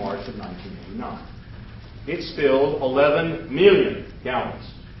Alaska in March of 1989. It spilled 11 million gallons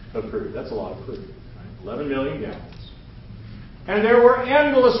of crude. That's a lot of crude. Right? 11 million gallons. And there were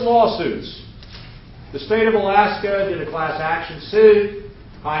endless lawsuits. The state of Alaska did a class action suit,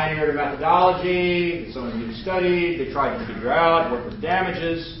 pioneered a methodology that some of you studied. They tried to figure out what were the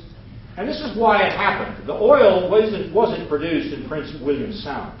damages. And this is why it happened. The oil wasn't produced in Prince William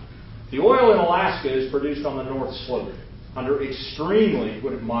Sound. The oil in Alaska is produced on the North Slope under extremely, to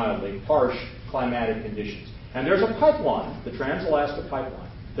put it mildly, harsh climatic conditions. And there's a pipeline, the Trans-Alaska Pipeline,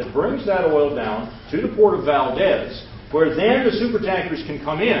 that brings that oil down to the port of Valdez, where then the supertankers can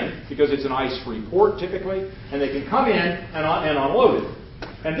come in, because it's an ice-free port typically, and they can come in and unload it.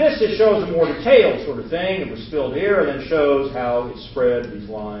 And this just shows a more detailed sort of thing. It was spilled here, and then shows how it spread, these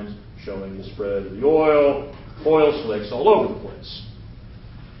lines showing the spread of the oil slicks all over the place.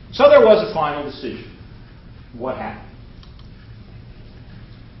 So there was a final decision. What happened?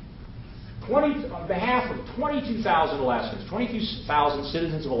 On behalf of 22,000 Alaskans, 22,000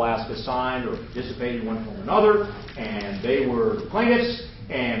 citizens of Alaska signed or participated in one form or another, and they were the plaintiffs,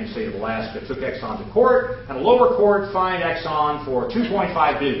 and the state of Alaska took Exxon to court, and a lower court fined Exxon for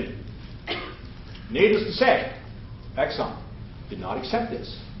 $2.5 billion. Needless to say, Exxon did not accept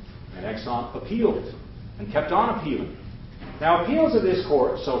this, and Exxon appealed and kept on appealing. Now, appeals of this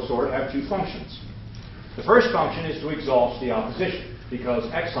sort have two functions. The first function is to exhaust the opposition, because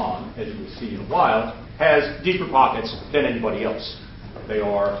Exxon, as you will see in a while, has deeper pockets than anybody else. They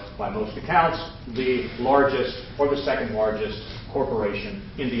are, by most accounts, the largest or the second largest corporation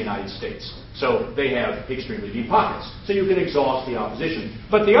in the United States. So they have extremely deep pockets. So you can exhaust the opposition.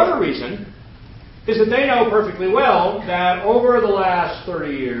 But the other reason is that they know perfectly well that over the last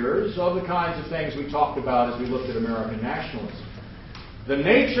 30 years, of the kinds of things we talked about as we looked at American nationalism, the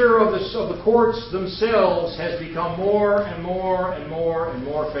nature of the courts themselves has become more and more and more and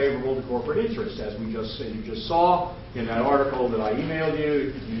more favorable to corporate interests, as you just saw in that article that I emailed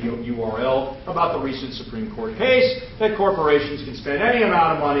you, the URL, about the recent Supreme Court case, that corporations can spend any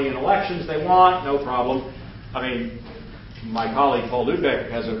amount of money in elections they want, no problem. I mean, my colleague Paul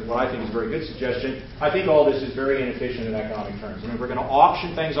Ludbeck has what I think is a very good suggestion. I think all this is very inefficient in economic terms. And if we're going to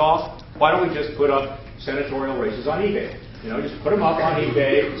auction things off, why don't we just put up senatorial races on eBay? You know, just put them up on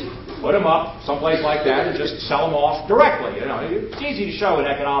eBay, put them up someplace like that, and just sell them off directly. You know, it's easy to show in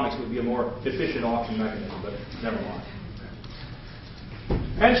economics would be a more efficient auction mechanism, but never mind.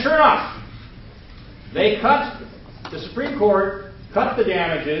 And sure enough, the Supreme Court cut the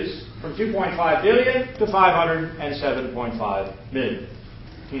damages from $2.5 billion to $507.5 million.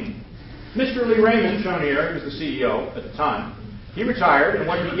 Mr. Lee Raymond, shown here, he was the CEO at the time. He retired, and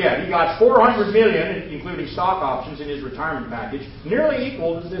what did he get? He got $400 million, including stock options, in his retirement package, nearly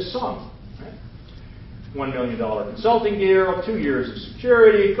equal to this sum. Right? $1 million consulting deal, 2 years of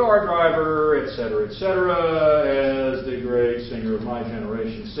security, car driver, etc., etc. As the great singer of my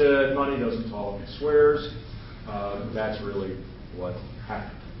generation said, money doesn't talk, it swears. That's really what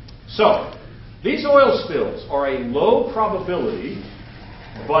happened. So, these oil spills are a low probability,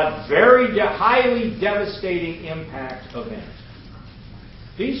 but very highly devastating impact event.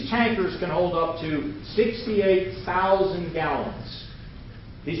 These tankers can hold up to 68,000 gallons.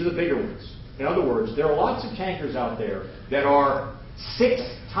 These are the bigger ones. In other words, there are lots of tankers out there that are 6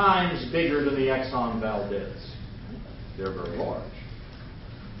 times bigger than the Exxon Valdez. They're very large.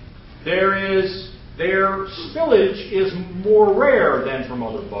 Their spillage is more rare than from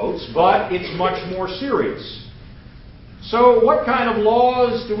other boats, but it's much more serious. So what kind of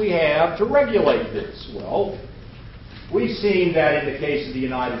laws do we have to regulate this? Well, we've seen that in the case of the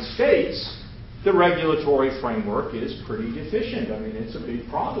United States, the regulatory framework is pretty deficient. I mean, it's a big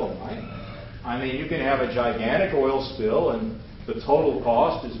problem, right? I mean, you can have a gigantic oil spill and the total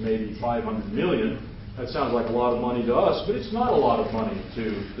cost is maybe $500 million. That sounds like a lot of money to us, but it's not a lot of money to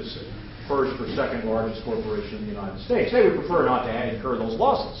the first or second largest corporation in the United States. They would prefer not to incur those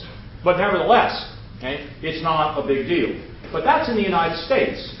losses. But nevertheless, okay, it's not a big deal. But that's in the United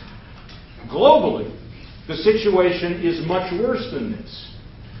States. Globally, the situation is much worse than this.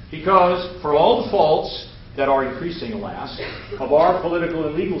 Because for all the faults that are increasing, alas, of our political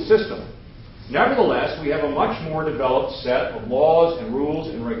and legal system, nevertheless, we have a much more developed set of laws and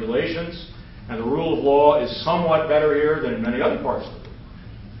rules and regulations, and the rule of law is somewhat better here than in many other parts of the world.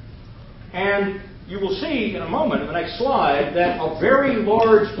 And you will see in a moment, in the next slide, that a very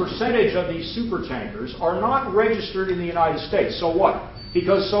large percentage of these supertankers are not registered in the United States. So what?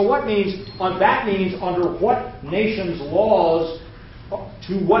 Because so what means, that means under what nation's laws,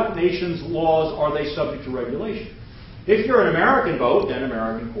 to what nation's laws are they subject to regulation? If you're an American boat, then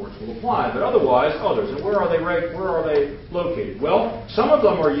American courts will apply. But otherwise, others. And where are they located? Well, some of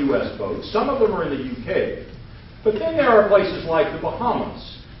them are U.S. boats. Some of them are in the U.K. But then there are places like the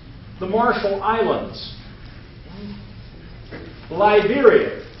Bahamas, the Marshall Islands,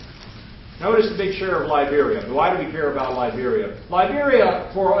 Liberia. Notice the big share of Liberia. Why do we care about Liberia? Liberia,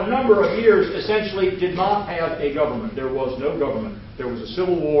 for a number of years, essentially did not have a government. There was no government. There was a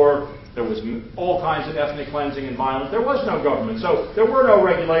civil war. There was all kinds of ethnic cleansing and violence. There was no government. So there were no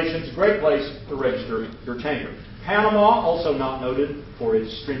regulations. A great place to register your tanker. Panama, also not noted for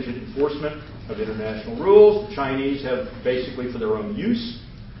its stringent enforcement of international rules. The Chinese have basically for their own use.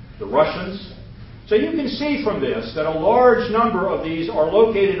 The Russians. So you can see from this that a large number of these are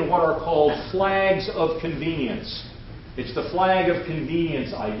located in what are called flags of convenience. It's the flag of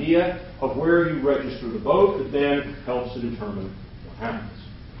convenience idea of where you register the boat that then helps to determine what happens.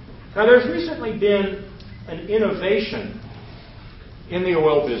 Now there's recently been an innovation in the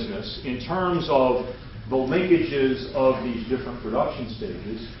oil business in terms of the linkages of these different production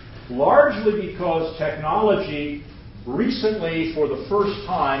stages, largely because technology recently, for the first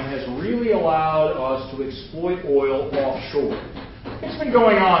time, has really allowed us to exploit oil offshore. It's been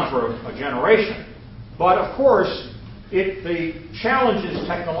going on for a generation. But of course, the challenges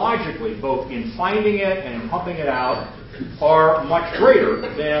technologically, both in finding it and pumping it out, are much greater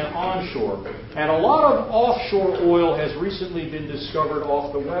than onshore. And a lot of offshore oil has recently been discovered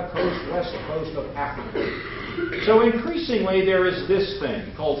off the west coast of Africa. So increasingly there is this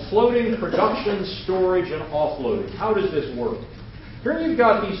thing called floating production, storage, and offloading. How does this work? Here you've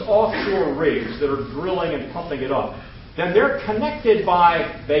got these offshore rigs that are drilling and pumping it up. Then they're connected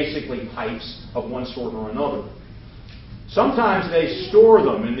by basically pipes of one sort or another. Sometimes they store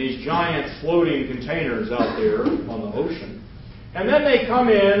them in these giant floating containers out there on the ocean. And then they come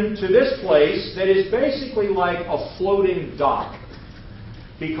in to this place that is basically like a floating dock.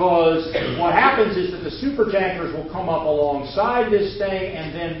 Because what happens is that the supertankers will come up alongside this thing,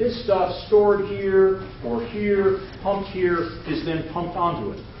 and then this stuff stored here or here, pumped here, is then pumped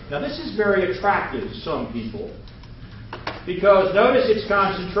onto it. Now this is very attractive to some people, because notice its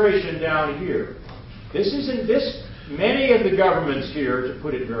concentration down here. Many of the governments here, to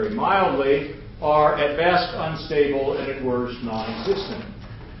put it very mildly, are at best unstable and at worst non-existent.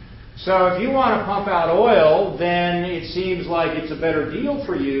 So if you want to pump out oil, then it seems like it's a better deal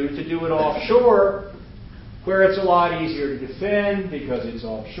for you to do it offshore, where it's a lot easier to defend because it's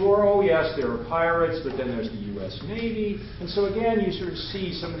offshore. Oh yes, there are pirates, but then there's the U.S. Navy. And so again, you sort of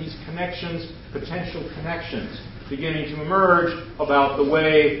see some of these connections, potential connections, beginning to emerge about the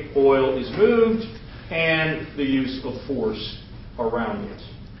way oil is moved and the use of force around it.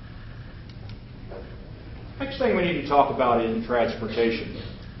 Next thing we need to talk about in transportation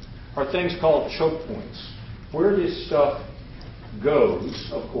are things called choke points. Where this stuff goes,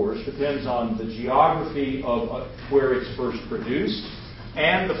 of course, depends on the geography of where it's first produced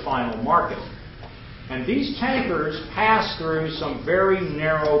and the final market. And these tankers pass through some very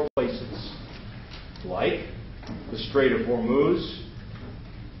narrow places, like the Strait of Hormuz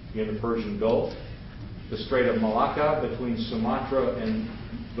in the Persian Gulf, the Strait of Malacca between Sumatra and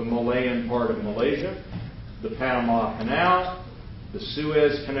the Malayan part of Malaysia, the Panama Canal, the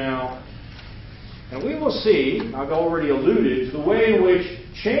Suez Canal. And we will see, I've already alluded to the way in which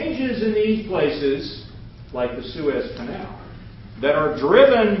changes in these places, like the Suez Canal, that are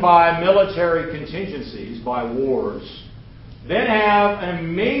driven by military contingencies, by wars, then have a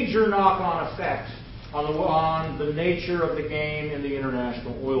major knock-on effect on the nature of the game in the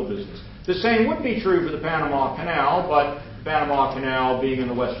international oil business. The same would be true for the Panama Canal, but the Panama Canal being in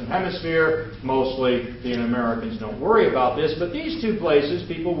the Western Hemisphere, mostly the Americans don't worry about this, but these two places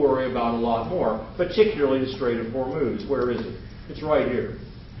people worry about a lot more, particularly the Strait of Hormuz. Where is it? It's right here.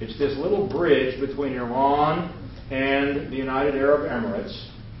 It's this little bridge between Iran and the United Arab Emirates,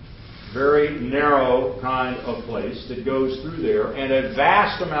 very narrow kind of place that goes through there, and a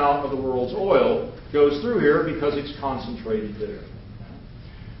vast amount of the world's oil goes through here because it's concentrated there.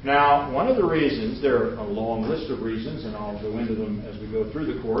 Now, one of the reasons, there are a long list of reasons, and I'll go into them as we go through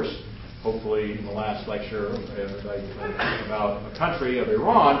the course. Hopefully, in the last lecture about a country of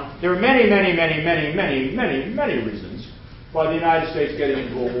Iran, there are many reasons why the United States getting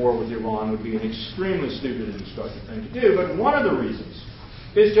into a war with Iran would be an extremely stupid and destructive thing to do. But one of the reasons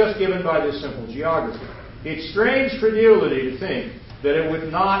is just given by this simple geography. It's strange credulity to think that it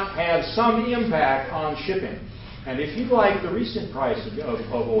would not have some impact on shipping. And if you like the recent price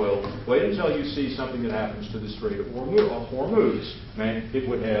of oil, wait until you see something that happens to the Strait of Hormuz. It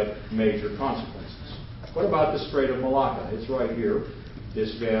would have major consequences. What about the Strait of Malacca? It's right here.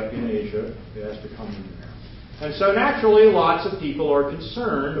 This gap in Asia has to come in there. And so naturally, lots of people are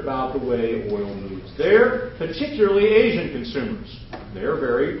concerned about the way oil moves. They're particularly Asian consumers. They're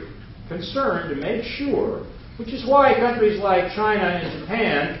very concerned to make sure, which is why countries like China and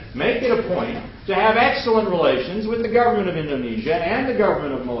Japan make it a point to have excellent relations with the government of Indonesia and the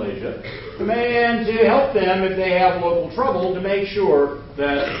government of Malaysia, and to help them if they have local trouble to make sure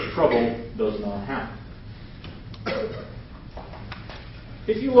that trouble does not happen.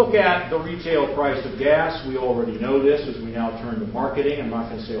 If you look at the retail price of gas, we already know this as we now turn to marketing. I'm not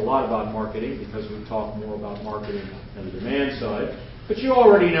going to say a lot about marketing because we've talked more about marketing than the demand side. But you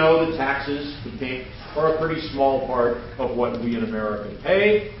already know that taxes, we think, are a pretty small part of what we in America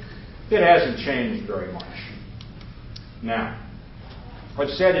pay. It hasn't changed very much. Now, I've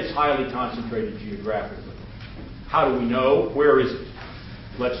said it's highly concentrated geographically. How do we know? Where is it?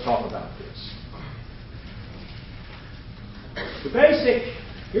 Let's talk about this.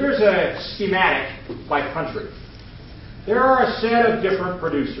 Here's a schematic by country. There are a set of different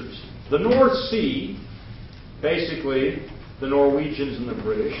producers. The North Sea, basically the Norwegians and the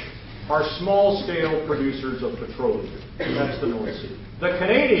British, are small-scale producers of petroleum. That's the North Sea. The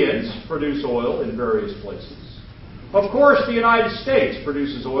Canadians produce oil in various places. Of course, the United States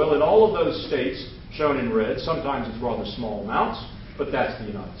produces oil in all of those states shown in red. Sometimes it's rather small amounts, but that's the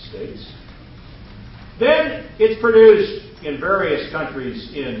United States. Then it's produced in various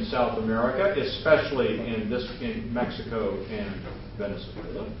countries in South America, especially in Mexico and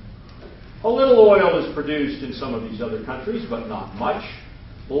Venezuela. A little oil is produced in some of these other countries, but not much.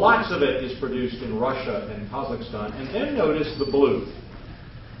 Lots of it is produced in Russia and Kazakhstan. And then notice the blue.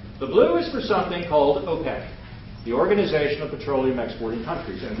 The blue is for something called OPEC, the Organization of Petroleum Exporting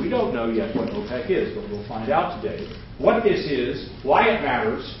Countries. And we don't know yet what OPEC is, but we'll find out today what this is, why it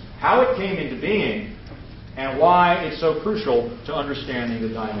matters, how it came into being, and why it's so crucial to understanding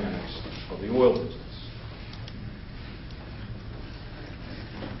the dynamics of the oil business.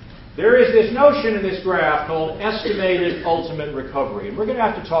 There is this notion in this graph called estimated ultimate recovery. And we're going to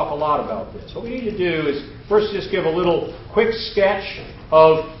have to talk a lot about this. What we need to do is first just give a little quick sketch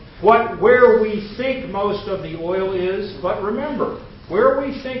of where we think most of the oil is. But remember, where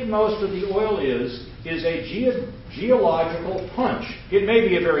we think most of the oil is a geological hunch. It may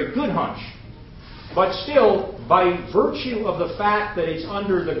be a very good hunch. But still, by virtue of the fact that it's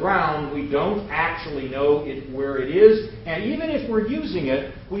under the ground, we don't actually know where it is. And even if we're using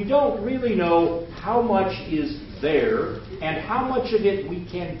it, we don't really know how much is there and how much of it we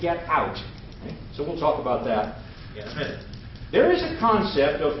can get out. Okay? So we'll talk about that in a minute. There is a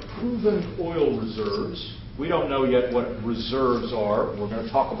concept of proven oil reserves. We don't know yet what reserves are. We're going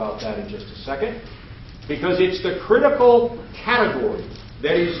to talk about that in just a second, because it's the critical category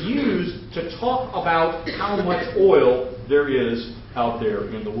that is used to talk about how much oil there is out there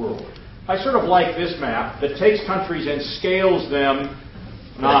in the world. I sort of like this map that takes countries and scales them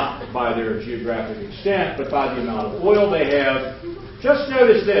not by their geographic extent, but by the amount of oil they have. Just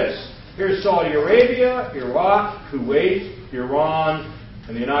notice this. Here's Saudi Arabia, Iraq, Kuwait, Iran,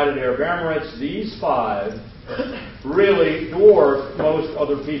 and the United Arab Emirates. These five really dwarf most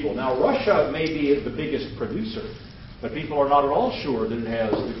other people. Now, Russia may be the biggest producer, but people are not at all sure that it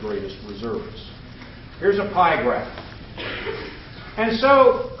has the greatest reserves. Here's a pie graph. And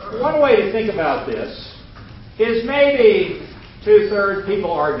so, one way to think about this is maybe two-thirds,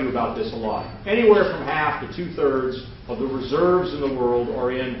 people argue about this a lot. Anywhere from half to two-thirds of the reserves in the world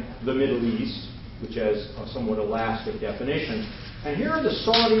are in the Middle East, which has a somewhat elastic definition. And here are the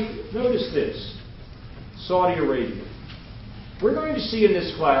notice this, Saudi Arabia. We're going to see in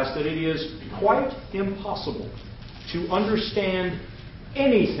this class that it is quite impossible to understand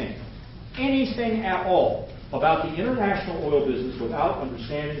anything at all about the international oil business without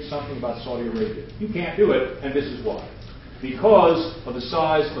understanding something about Saudi Arabia. You can't do it, and this is why. Because of the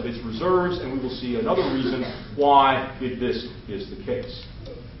size of its reserves, and we will see another reason why this is the case.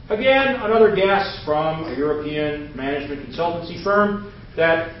 Again, another guess from a European management consultancy firm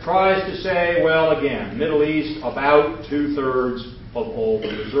that tries to say, well, again, Middle East, about 2/3 of all the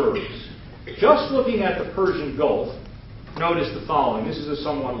reserves. Just looking at the Persian Gulf, notice the following. This is a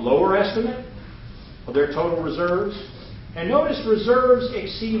somewhat lower estimate of their total reserves. And notice reserves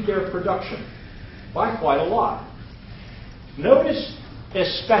exceed their production by quite a lot. Notice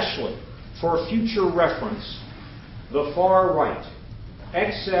especially, for future reference, the far right,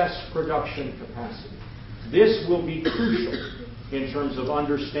 excess production capacity. This will be crucial in terms of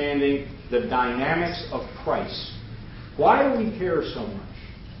understanding the dynamics of price. Why do we care so much?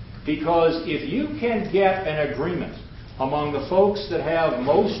 Because if you can get an agreement among the folks that have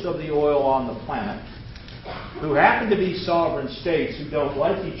most of the oil on the planet, who happen to be sovereign states who don't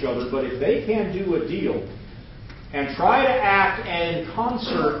like each other, but if they can do a deal and try to act in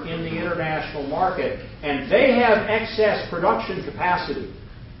concert in the international market, and they have excess production capacity,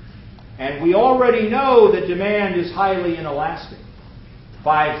 and we already know that demand is highly inelastic,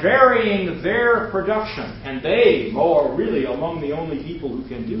 by varying their production, and they are really among the only people who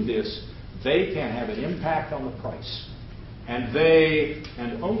can do this, they can have an impact on the price. And they,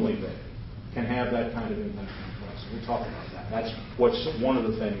 and only they, can have that kind of impact on the price. We'll talk about that. That's what's one of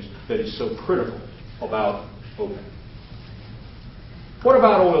the things that is so critical about OPEC. What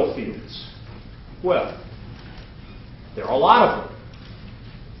about oil fields? Well, there are a lot of them.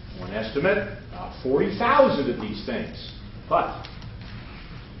 One estimate, about 40,000 of these things. But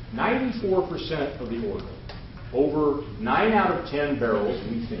 94% of the oil, over 9 out of 10 barrels,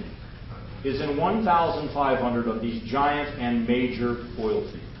 we think, is in 1,500 of these giant and major oil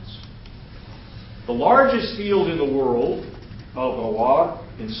fields. The largest field in the world, Al Ghawar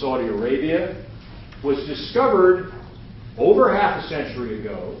in Saudi Arabia, was discovered over half a century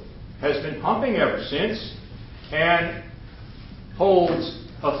ago, has been pumping ever since, and holds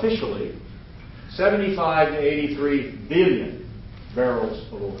officially 75 to 83 billion barrels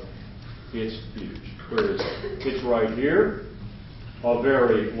of oil. It's huge. Where is it? It's right here, a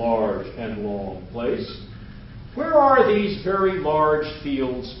very large and long place. Where are these very large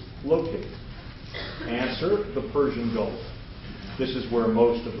fields located? Answer, the Persian Gulf. This is where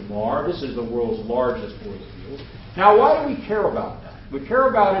most of them are. This is the world's largest oil field. Now, why do we care about that? We care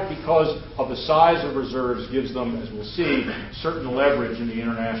about it because of the size of reserves gives them, as we'll see, certain leverage in the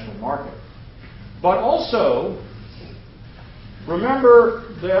international market. But also, remember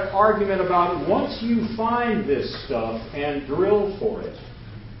the argument about once you find this stuff and drill for it,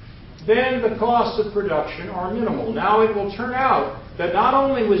 then the costs of production are minimal. Now, it will turn out that not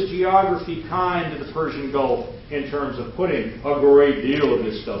only was geography kind to the Persian Gulf in terms of putting a great deal of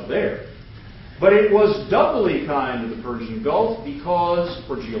this stuff there, but it was doubly kind to the Persian Gulf because,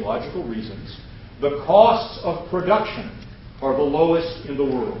 for geological reasons, the costs of production are the lowest in the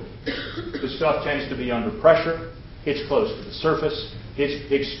world. The stuff tends to be under pressure. It's close to the surface.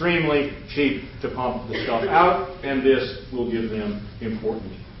 It's extremely cheap to pump the stuff out, and this will give them a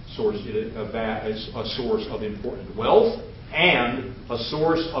source of important wealth and a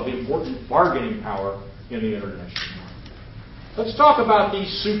source of important bargaining power in the international market. Let's talk about these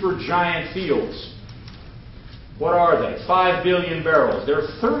supergiant fields. What are they? 5 billion barrels. There are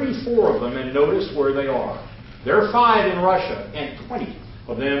 34 of them, and notice where they are. There are 5 in Russia, and 20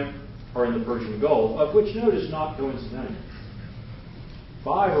 of them are in the Persian Gulf, of which, notice, not coincidentally,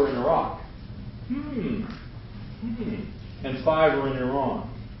 5 are in Iraq. And 5 are in Iran.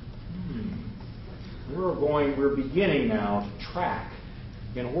 We're beginning now to track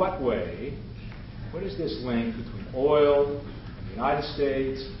in what way, what is this link between oil and the United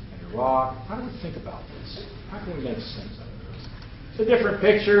States and Iraq? How do we think about this? How can we make sense of this? It's a different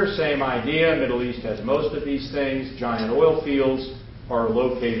picture, same idea. Middle East has most of these things. Giant oil fields are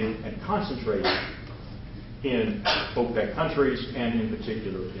located and concentrated in OPEC countries and in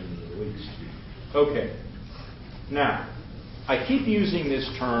particular in the Middle East. Okay. Now, I keep using this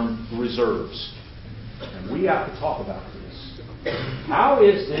term reserves. And we have to talk about this. How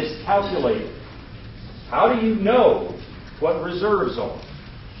is this calculated? How do you know what reserves are?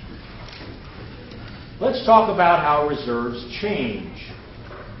 Let's talk about how reserves change.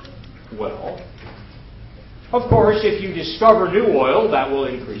 Well, of course, if you discover new oil, that will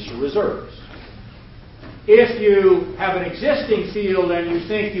increase your reserves. If you have an existing field and you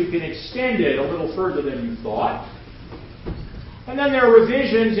think you can extend it a little further than you thought, and then there are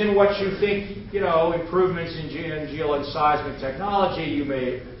revisions in what you think, improvements in geoseismic technology you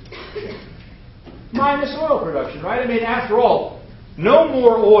may change. Minus oil production, right? I mean, after all, no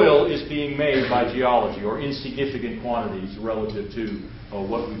more oil is being made by geology, or insignificant quantities relative to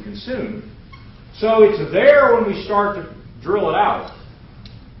what we consume. So it's there when we start to drill it out.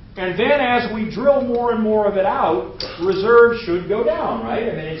 And then as we drill more and more of it out, reserves should go down, right?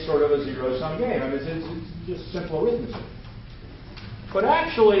 I mean, it's sort of a zero-sum game. I mean, it's just simple arithmetic. But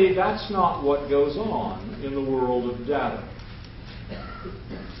actually, that's not what goes on in the world of data.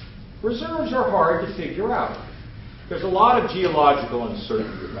 Reserves are hard to figure out. There's a lot of geological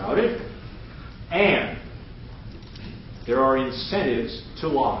uncertainty about it, and there are incentives to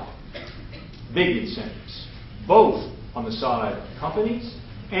lie. Big incentives, both on the side of companies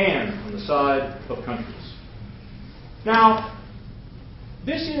and on the side of countries. Now,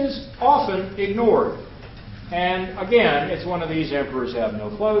 this is often ignored. And again, it's one of these emperors have no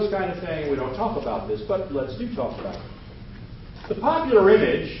clothes kind of thing. We don't talk about this, but let's do talk about it. The popular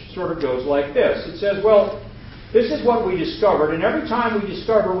image sort of goes like this. It says, well, this is what we discovered, and every time we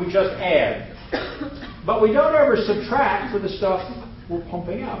discover, we just add. But we don't ever subtract for the stuff we're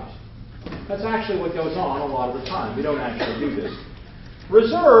pumping out. That's actually what goes on a lot of the time. We don't actually do this.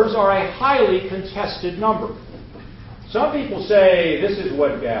 Reserves are a highly contested number. Some people say this is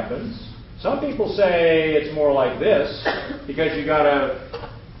what happens. Some people say it's more like this, because you got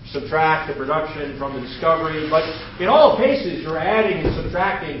to subtract the production from the discovery. But in all cases, you're adding and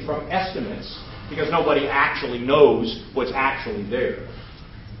subtracting from estimates, because nobody actually knows what's actually there.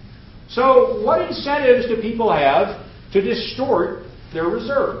 So what incentives do people have to distort their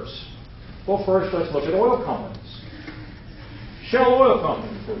reserves? Well, first, let's look at oil companies. Shell Oil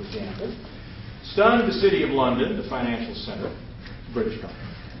Company, for example, stunned the City of London, the financial center, British company,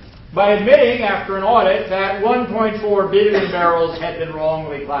 by admitting after an audit that 1.4 billion barrels had been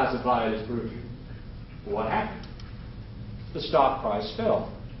wrongly classified as crude. What happened? The stock price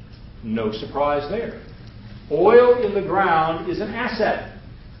fell. No surprise there. Oil in the ground is an asset.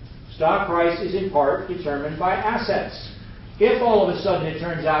 Stock price is in part determined by assets. If all of a sudden it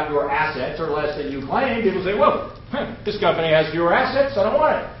turns out your assets are less than you claim, people say, whoa, this company has fewer assets, I don't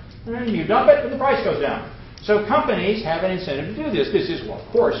want it. And then you dump it and the price goes down. So companies have an incentive to do this. This is, well,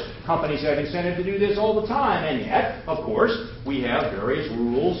 of course, companies have incentive to do this all the time. And yet, of course, we have various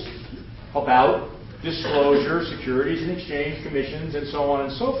rules about disclosure, Securities and Exchange Commissions, and so on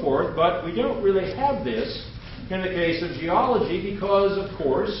and so forth. But we don't really have this in the case of geology because, of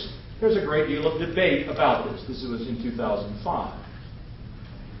course, there's a great deal of debate about this. This was in 2005.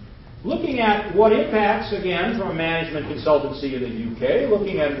 Looking at what impacts, again, from a management consultancy in the UK,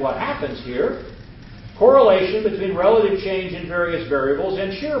 looking at what happens here, correlation between relative change in various variables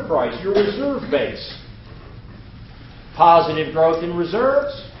and share price, your reserve base. Positive growth in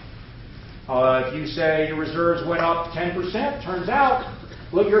reserves. If you say your reserves went up 10%, turns out,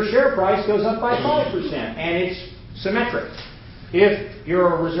 look, your share price goes up by 5%, and it's symmetric. If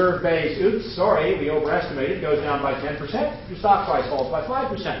your reserve base, oops, sorry, we overestimated, goes down by 10%, your stock price falls by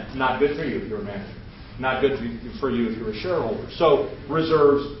 5%. Not good for you if you're a manager. Not good for you if you're a shareholder. So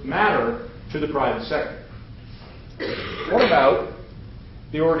reserves matter to the private sector. What about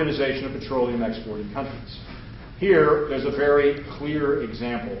the Organization of Petroleum Exporting Countries? Here, there's a very clear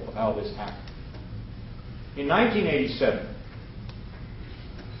example of how this happened. In 1987,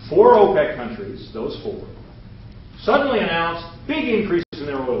 4 OPEC countries, those 4, suddenly announced big increases in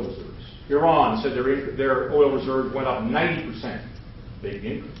their oil reserves. Iran said their oil reserves went up 90%. Big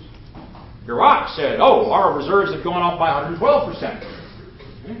increase. Iraq said, oh, our reserves have gone up by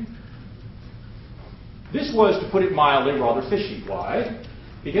 112%. This was, to put it mildly, rather fishy. Why?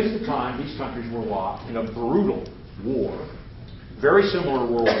 Because at the time, these countries were locked in a brutal war, very similar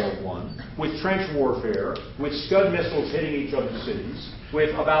to World War I, with trench warfare, with Scud missiles hitting each other's cities,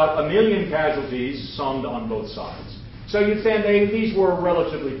 with about 1 million casualties summed on both sides. So you'd say these were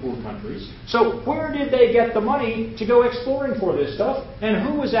relatively poor countries. So where did they get the money to go exploring for this stuff? And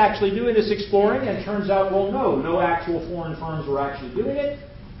who was actually doing this exploring? And it turns out, well, no actual foreign firms were actually doing it.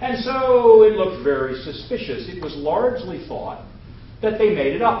 And so it looked very suspicious. It was largely thought that they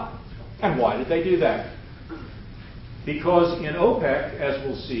made it up. And why did they do that? Because in OPEC, as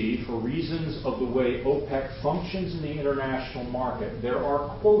we'll see, for reasons of the way OPEC functions in the international market, there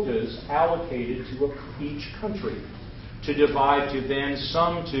are quotas allocated to each country to divide to then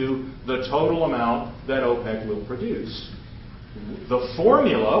sum to the total amount that OPEC will produce. The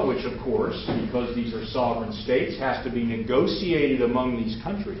formula, which of course, because these are sovereign states, has to be negotiated among these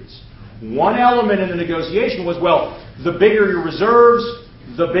countries, One element in the negotiation was, well, the bigger your reserves,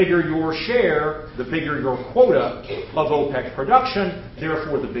 the bigger your share, the bigger your quota of OPEC production,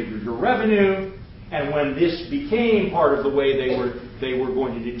 therefore the bigger your revenue. And when this became part of the way they were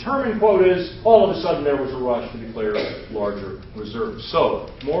going to determine quotas, all of a sudden there was a rush to declare larger reserves. So,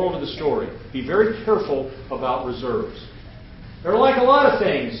 moral of the story, be very careful about reserves. They're like a lot of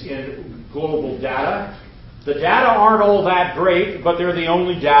things in global data. The data aren't all that great, but they're the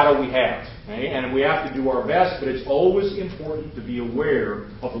only data we have. Okay? And we have to do our best, but it's always important to be aware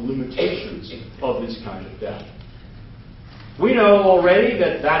of the limitations of this kind of data. We know already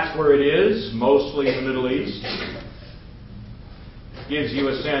that that's where it is, mostly in the Middle East. Gives you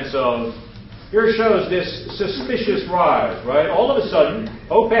a sense of, here shows this suspicious rise, right? All of a sudden,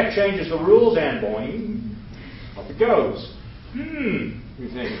 OPEC changes the rules and boing, up it goes. You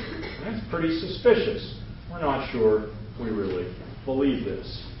think, that's pretty suspicious. We're not sure we really believe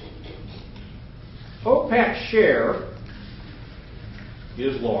this. OPEC's share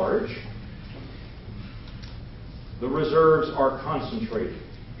is large. The reserves are concentrated.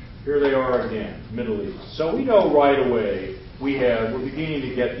 Here they are again, Middle East. So we know right away we're beginning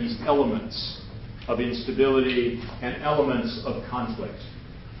to get these elements of instability and elements of conflict.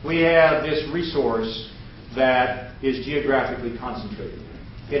 We have this resource that is geographically concentrated.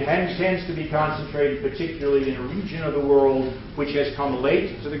 It tends to be concentrated particularly in a region of the world which has come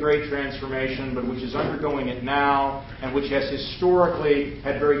late to the Great Transformation, but which is undergoing it now, and which has historically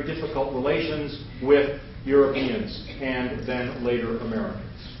had very difficult relations with Europeans and then later Americans.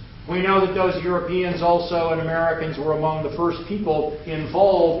 We know that those Europeans also and Americans were among the first people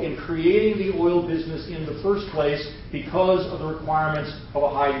involved in creating the oil business in the first place because of the requirements of a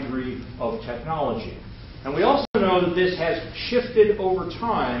high degree of technology. And we also know that this has shifted over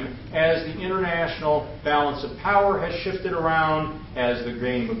time as the international balance of power has shifted around, as the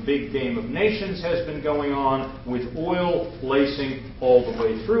big game of nations has been going on, with oil lacing all the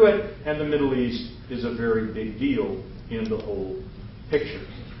way through it, and the Middle East is a very big deal in the whole picture.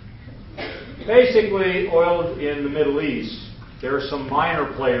 Basically, oil in the Middle East, there are some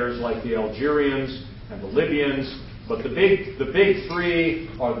minor players like the Algerians and the Libyans, but the big three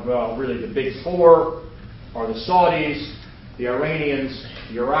are really the big four are the Saudis, the Iranians,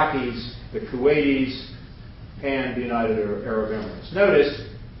 the Iraqis, the Kuwaitis, and the United Arab Emirates. Notice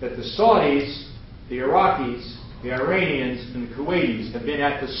that the Saudis, the Iraqis, the Iranians, and the Kuwaitis have been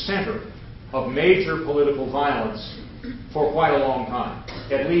at the center of major political violence for quite a long time,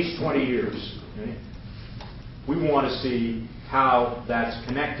 at least 20 years. Okay? We want to see how that's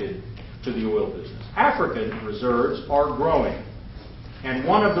connected to the oil business. African reserves are growing. And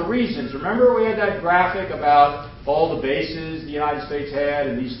one of the reasons, remember we had that graphic about all the bases the United States had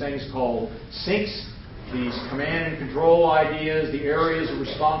and these things called sinks, these command and control ideas, the areas of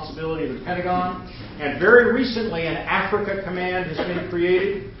responsibility of the Pentagon. And very recently an Africa Command has been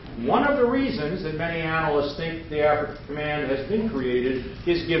created. One of the reasons that many analysts think the Africa Command has been created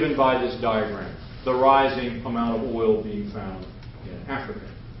is given by this diagram, the rising amount of oil being found in Africa.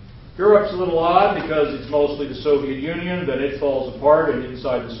 Europe's a little odd because it's mostly the Soviet Union, then it falls apart, and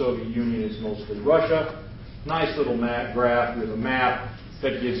inside the Soviet Union is mostly Russia. Nice little graph with a map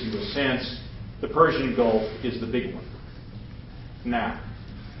that gives you a sense. The Persian Gulf is the big one. Now,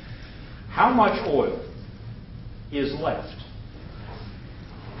 how much oil is left?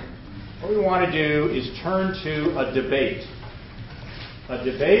 What we want to do is turn to a debate. A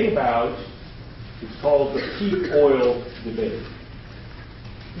debate about, it's called the peak oil debate.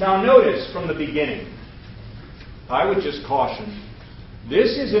 Now notice from the beginning, I would just caution,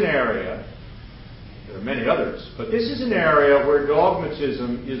 this is an area, there are many others, but this is an area where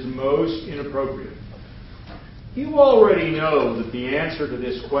dogmatism is most inappropriate. You already know that the answer to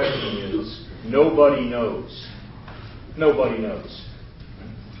this question is nobody knows. Nobody knows.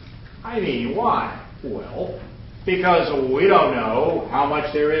 I mean, why? Well, because we don't know how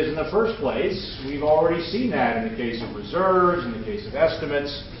much there is in the first place. We've already seen that in the case of reserves, in the case of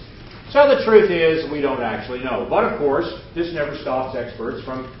estimates. So the truth is, we don't actually know. But of course, this never stops experts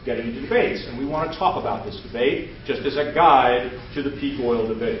from getting into debates. And we want to talk about this debate just as a guide to the peak oil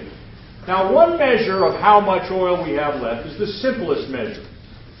debate. Now, one measure of how much oil we have left is the simplest measure.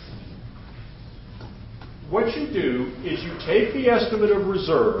 What you do is you take the estimate of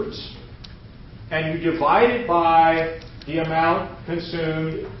reserves and you divide it by the amount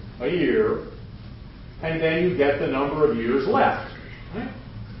consumed a year, and then you get the number of years left. Okay?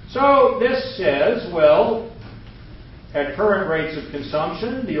 So this says, well, at current rates of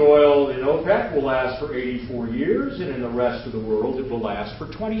consumption, the oil in OPEC will last for 84 years, and in the rest of the world it will last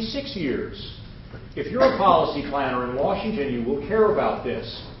for 26 years. If you're a policy planner in Washington, you will care about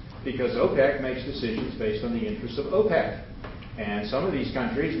this. because OPEC makes decisions based on the interests of OPEC. And some of these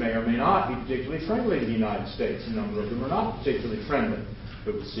countries may or may not be particularly friendly to the United States. A number of them are not particularly friendly.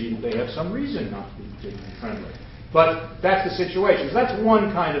 But we'll see that they have some reason not to be particularly friendly. But that's the situation. So that's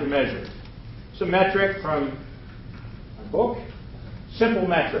one kind of measure. It's a metric from a book. Simple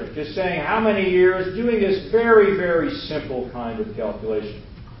metric. Just saying how many years, doing this very, very simple kind of calculation.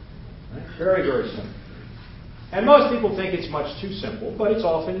 Right? Very, very simple. And most people think it's much too simple, but it's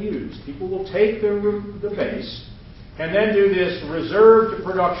often used. People will take the base and then do this reserve to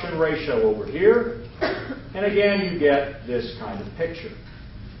production ratio over here. And again, you get this kind of picture.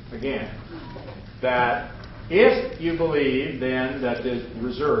 Again, that if you believe then that the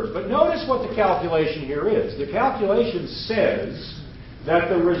reserves, but notice what the calculation here is. The calculation says that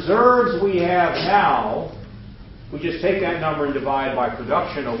the reserves we have now, we just take that number and divide by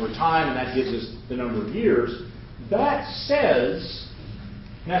production over time, and that gives us the number of years. That says,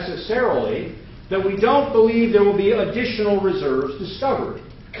 necessarily, that we don't believe there will be additional reserves discovered.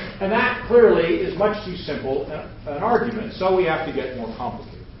 And that clearly is much too simple an argument, so we have to get more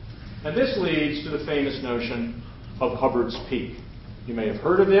complicated. And this leads to the famous notion of Hubbard's peak. You may have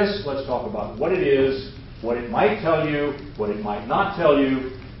heard of this. Let's talk about what it is, what it might tell you, what it might not tell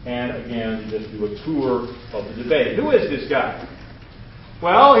you, and again, just do a tour of the debate. Who is this guy?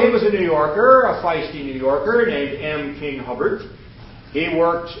 Well, he was a New Yorker, a feisty New Yorker named M. King Hubbard. He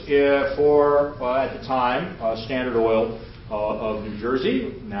worked for, at the time, Standard Oil of New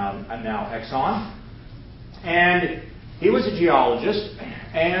Jersey, now Exxon. And he was a geologist.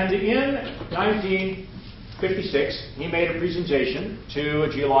 And in 1956, he made a presentation to a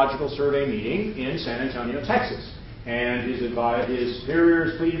geological survey meeting in San Antonio, Texas. And his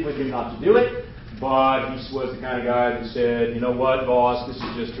superiors pleaded with him not to do it. But he was the kind of guy who said, you know what, boss, this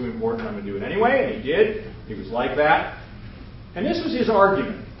is just too important, I'm going to do it anyway. And he did. He was like that. And this was his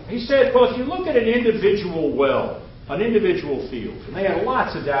argument. He said, well, if you look at an individual well, an individual field, and they had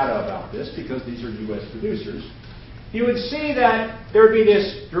lots of data about this because these are U.S. producers, you would see that there would be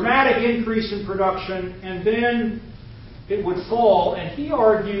this dramatic increase in production, and then it would fall. And he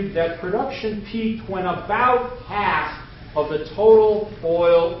argued that production peaked when about half of the total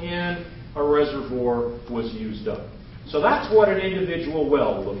oil in a reservoir was used up. So that's what an individual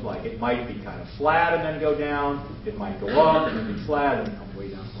well would look like. It might be kind of flat and then go down. It might go up and then be flat and come way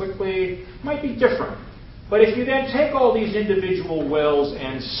down quickly. It might be different. But if you then take all these individual wells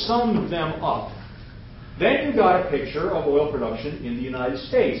and sum them up, then you got a picture of oil production in the United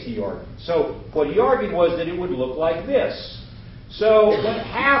States, he argued. So what he argued was that it would look like this. So when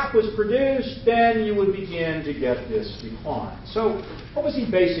half was produced, then you would begin to get this decline. So what was he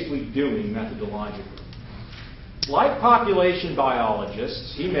basically doing methodologically? Like population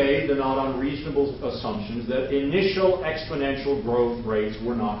biologists, he made the not unreasonable assumptions that initial exponential growth rates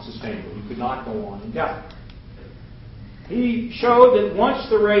were not sustainable. You could not go on indefinitely. He showed that once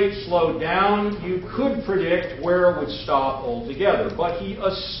the rate slowed down, you could predict where it would stop altogether. But he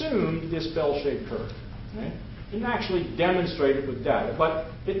assumed this bell-shaped curve. Okay? Didn't actually demonstrate it with data, but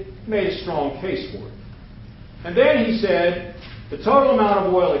it made a strong case for it. And then he said, the total amount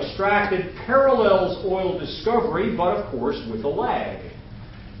of oil extracted parallels oil discovery, but of course with a lag.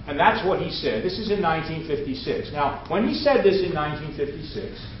 And that's what he said. This is in 1956. Now, when he said this in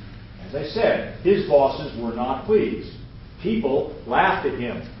 1956, as I said, his bosses were not pleased. People laughed at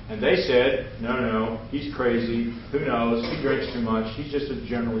him, and they said, no, he's crazy, who knows, he drinks too much, he's just a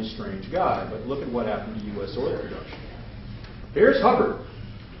generally strange guy. But look at what happened to U.S. oil production. Here's Hubbard,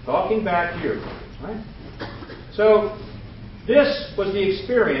 talking back here. Right? So, this was the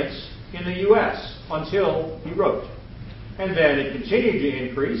experience in the U.S. until he wrote. And then it continued to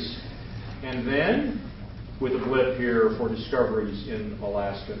increase, and then, with a blip here for discoveries in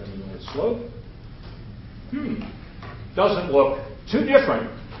Alaska and the North Slope, doesn't look too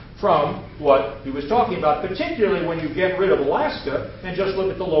different from what he was talking about, particularly when you get rid of Alaska and just look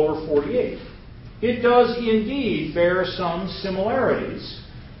at the lower 48. It does indeed bear some similarities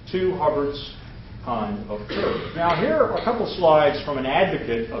to Hubbard's kind of curve. Now, here are a couple slides from an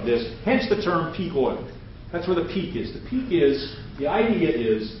advocate of this, hence the term peak oil. That's where the peak is. The peak is, the idea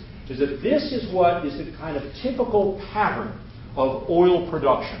is that this is what is the kind of typical pattern of oil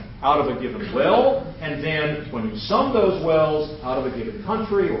production out of a given well, and then when you sum those wells out of a given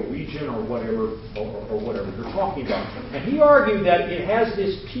country or region or whatever you're talking about. And he argued that it has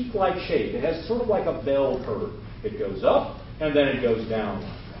this peak-like shape. It has sort of like a bell curve. It goes up and then it goes down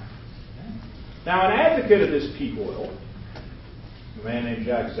like that. Now, an advocate of this peak oil, a man named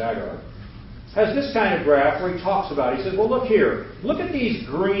Jack Zagar, has this kind of graph where he talks about it. He says, well, look here. Look at these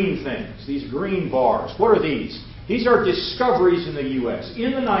green things, these green bars. What are these? These are discoveries in the U.S.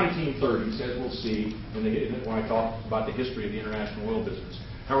 in the 1930s, as we'll see when I talk about the history of the international oil business.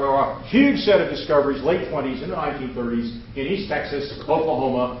 There were a huge set of discoveries, late 20s, in the 1930s, in East Texas,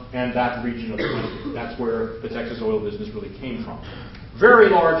 Oklahoma, and that region of the country. That's where the Texas oil business really came from. Very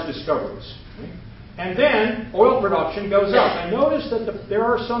large discoveries. Okay? And then oil production goes up. And notice that there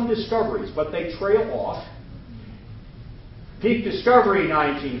are some discoveries, but they trail off. Peak discovery,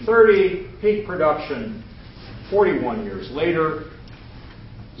 1930. Peak production, 41 years later.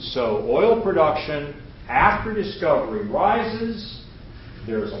 So oil production after discovery rises,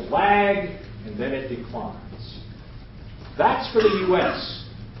 there's a lag, and then it declines. That's for the U.S.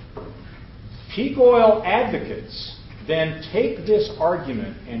 Peak oil advocates then take this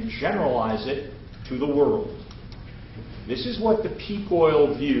argument and generalize it to the world. This is what the peak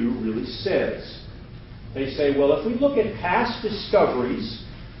oil view really says. They say, well, if we look at past discoveries,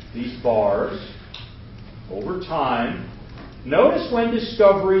 these bars, over time, notice when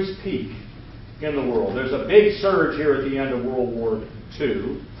discoveries peak in the world. There's a big surge here at the end of World War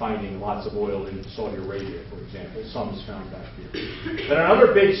II, finding lots of oil in Saudi Arabia, for example. Some is found back here. Then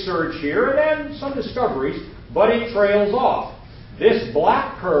another big surge here, and then some discoveries, but it trails off. This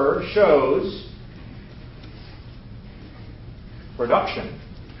black curve shows production.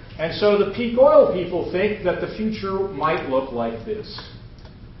 And so the peak oil people think that the future might look like this.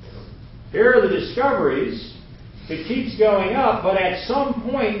 Here are the discoveries. It keeps going up, but at some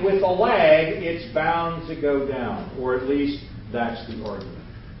point with a lag, it's bound to go down, or at least that's the argument.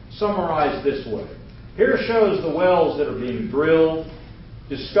 Summarized this way. Here shows the wells that are being drilled,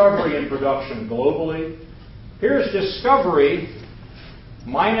 discovery and production globally. Here's discovery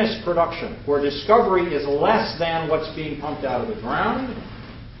minus production, where discovery is less than what's being pumped out of the ground.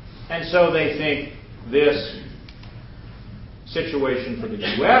 And so they think this situation for the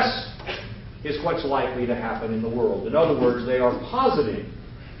U.S. is what's likely to happen in the world. In other words, they are positing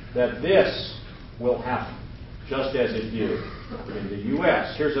that this will happen, just as it did in the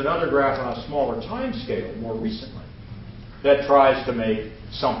U.S. Here's another graph on a smaller time scale, more recently, that tries to make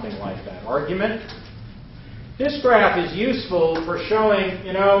something like that argument. This graph is useful for showing,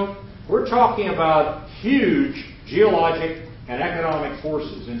 we're talking about huge geologic and economic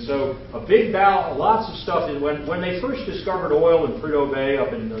forces. And so lots of stuff, when they first discovered oil in Prudhoe Bay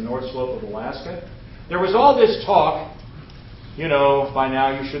up in the North Slope of Alaska, there was all this talk, by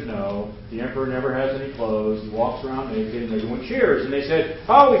now you should know, the emperor never has any clothes, he walks around naked, and everyone cheers. And they said,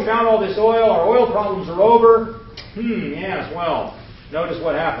 oh, we found all this oil, our oil problems are over. Yes, well, notice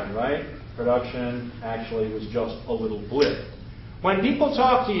what happened, right? Production actually was just a little blip. When people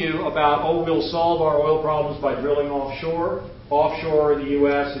talk to you about, oh, we'll solve our oil problems by drilling offshore in the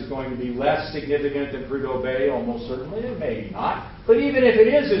U.S. is going to be less significant than Prudhoe Bay, almost certainly, and maybe not. But even if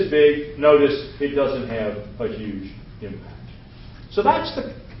it is as big, notice it doesn't have a huge impact. So that's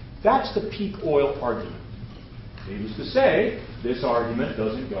the peak oil argument. Needless to say, this argument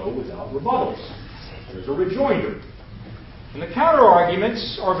doesn't go without rebuttals. There's a rejoinder. And the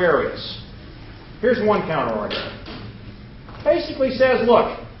counter-arguments are various. Here's one counter-argument. Basically says,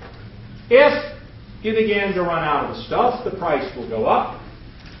 look, if you begin to run out of the stuff, the price will go up,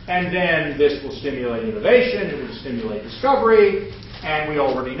 and then this will stimulate innovation, it will stimulate discovery, and we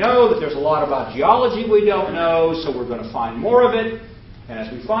already know that there's a lot about geology we don't know, so we're going to find more of it, and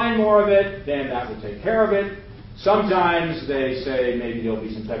as we find more of it, then that will take care of it. Sometimes they say maybe there'll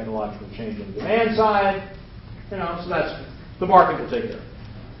be some technological change on the demand side, so that's the market will take care of it.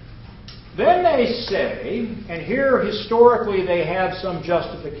 Then they say, and here historically they have some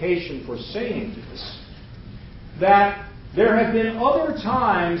justification for saying this, that there have been other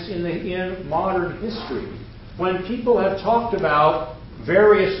times in modern history when people have talked about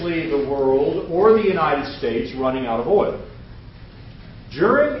variously the world or the United States running out of oil.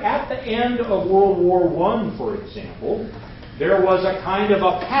 At the end of World War I, for example, there was a kind of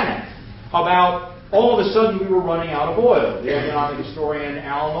a panic about all of a sudden we were running out of oil. The economic historian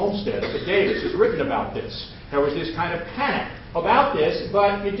Alan Olmsted at Davis has written about this. There was this kind of panic about this,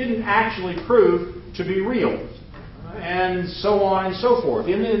 but it didn't actually prove to be real. And so on and so forth.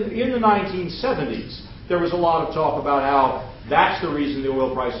 In the 1970s, there was a lot of talk about how that's the reason the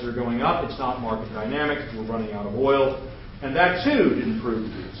oil prices are going up. It's not market dynamics. We're running out of oil. And that, too, didn't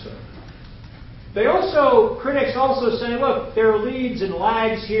prove to be so. Critics also say, look, there are leads and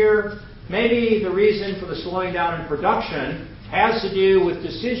lags here. Maybe the reason for the slowing down in production has to do with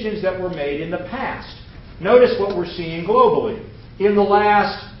decisions that were made in the past. Notice what we're seeing globally. In the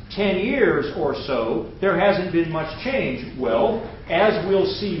last 10 years or so, there hasn't been much change. Well, as we'll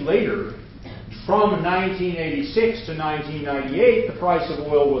see later, from 1986 to 1998, the price of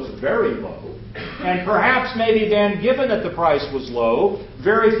oil was very low. And perhaps maybe then, given that the price was low,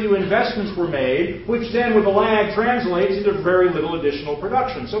 very few investments were made, which then with a lag translates into very little additional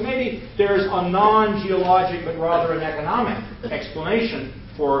production. So maybe there's a non-geologic but rather an economic explanation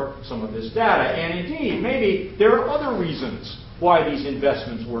for some of this data. And indeed, maybe there are other reasons why these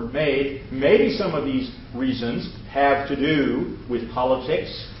investments weren't made. Maybe some of these reasons have to do with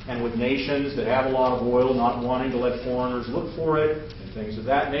politics and with nations that have a lot of oil not wanting to let foreigners look for it and things of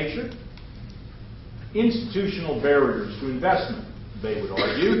that nature. Institutional barriers to investment, they would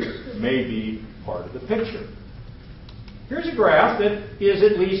argue, may be part of the picture. Here's a graph that is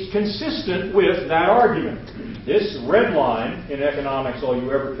at least consistent with that argument. This red line in economics, all you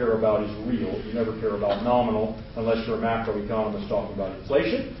ever care about is real. You never care about nominal unless you're a macroeconomist talking about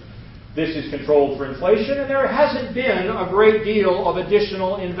inflation. This is controlled for inflation, and there hasn't been a great deal of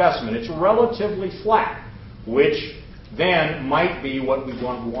additional investment. It's relatively flat, which then might be what we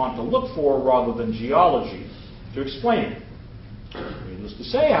want to look for rather than geology to explain it. Needless to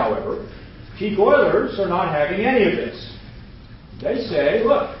say, however, peak oilers are not having any of this. They say,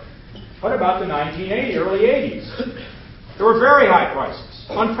 look, what about the 1980s, early 80s? There were very high prices,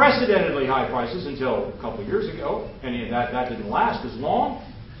 unprecedentedly high prices until a couple of years ago, and that didn't last as long.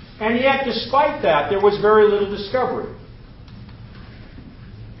 And yet, despite that, there was very little discovery.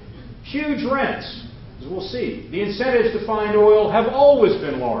 Huge rents. As we'll see, the incentives to find oil have always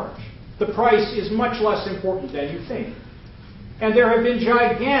been large. The price is much less important than you think. And there have been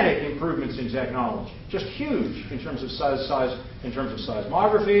gigantic improvements in technology, just huge in terms of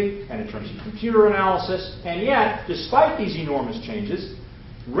seismography and in terms of computer analysis. And yet, despite these enormous changes,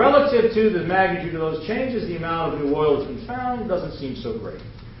 relative to the magnitude of those changes, the amount of new oil that's been found doesn't seem so great.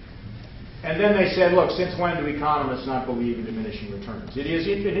 And then they said, look, since when do economists not believe in diminishing returns? It is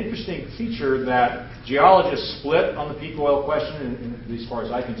an interesting feature that geologists split on the peak oil question, as far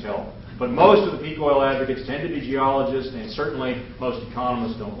as I can tell. But most of the peak oil advocates tend to be geologists, and certainly most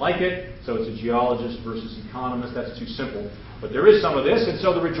economists don't like it. So it's a geologist versus economist. That's too simple. But there is some of this, and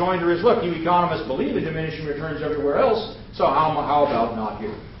so the rejoinder is, look, you economists believe in diminishing returns everywhere else, so how about not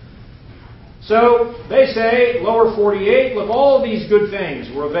here? So they say, lower 48, look, all of these good things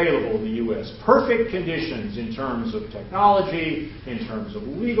were available in the U.S. Perfect conditions in terms of technology, in terms of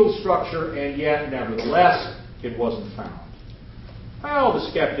legal structure, and yet, nevertheless, it wasn't found. Well, the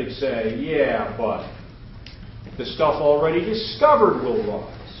skeptics say, yeah, but the stuff already discovered will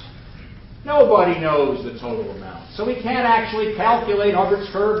rise. Nobody knows the total amount, so we can't actually calculate Hubbert's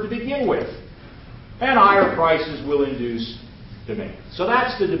curve to begin with. And higher prices will induce demand. So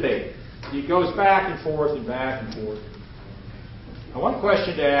that's the debate. It goes back and forth and back and forth. Now, one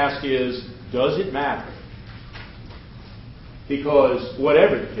question to ask is, does it matter? Because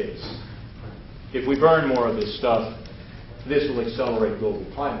whatever the case, if we burn more of this stuff, this will accelerate global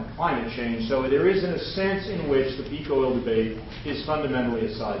climate change. So there is, in a sense, in which the peak oil debate is fundamentally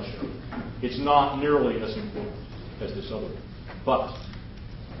a sideshow. It's not nearly as important as this other one. But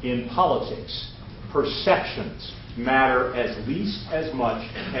in politics, perceptions matter at least as much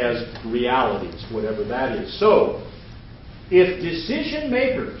as realities, whatever that is. So, if decision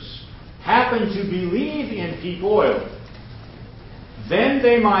makers happen to believe in peak oil, then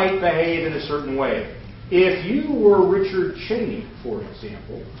they might behave in a certain way. If you were Richard Cheney, for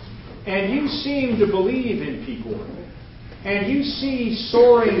example, and you seem to believe in peak oil, and you see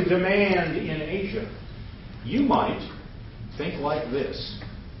soaring demand in Asia, you might think like this.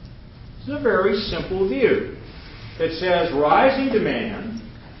 This is a very simple view. It says rising demand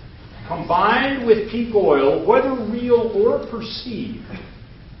combined with peak oil, whether real or perceived,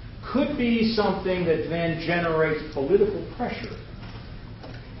 could be something that then generates political pressure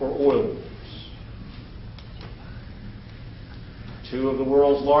for oil wars. Two of the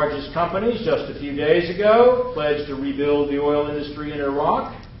world's largest companies just a few days ago pledged to rebuild the oil industry in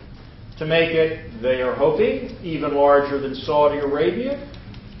Iraq, to make it, they are hoping, even larger than Saudi Arabia.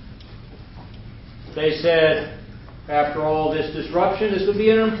 They said, after all this disruption, this would be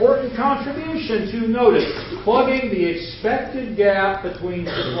an important contribution to, notice, plugging the expected gap between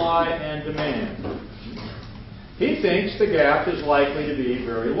supply and demand. He thinks the gap is likely to be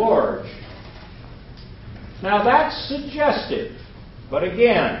very large. Now that's suggestive, but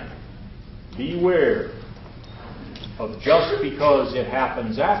again, beware of just because it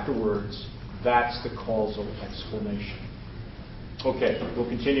happens afterwards, that's the causal explanation. Okay, we'll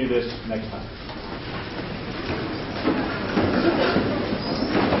continue this next time.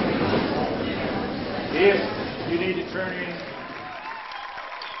 If you need to turn in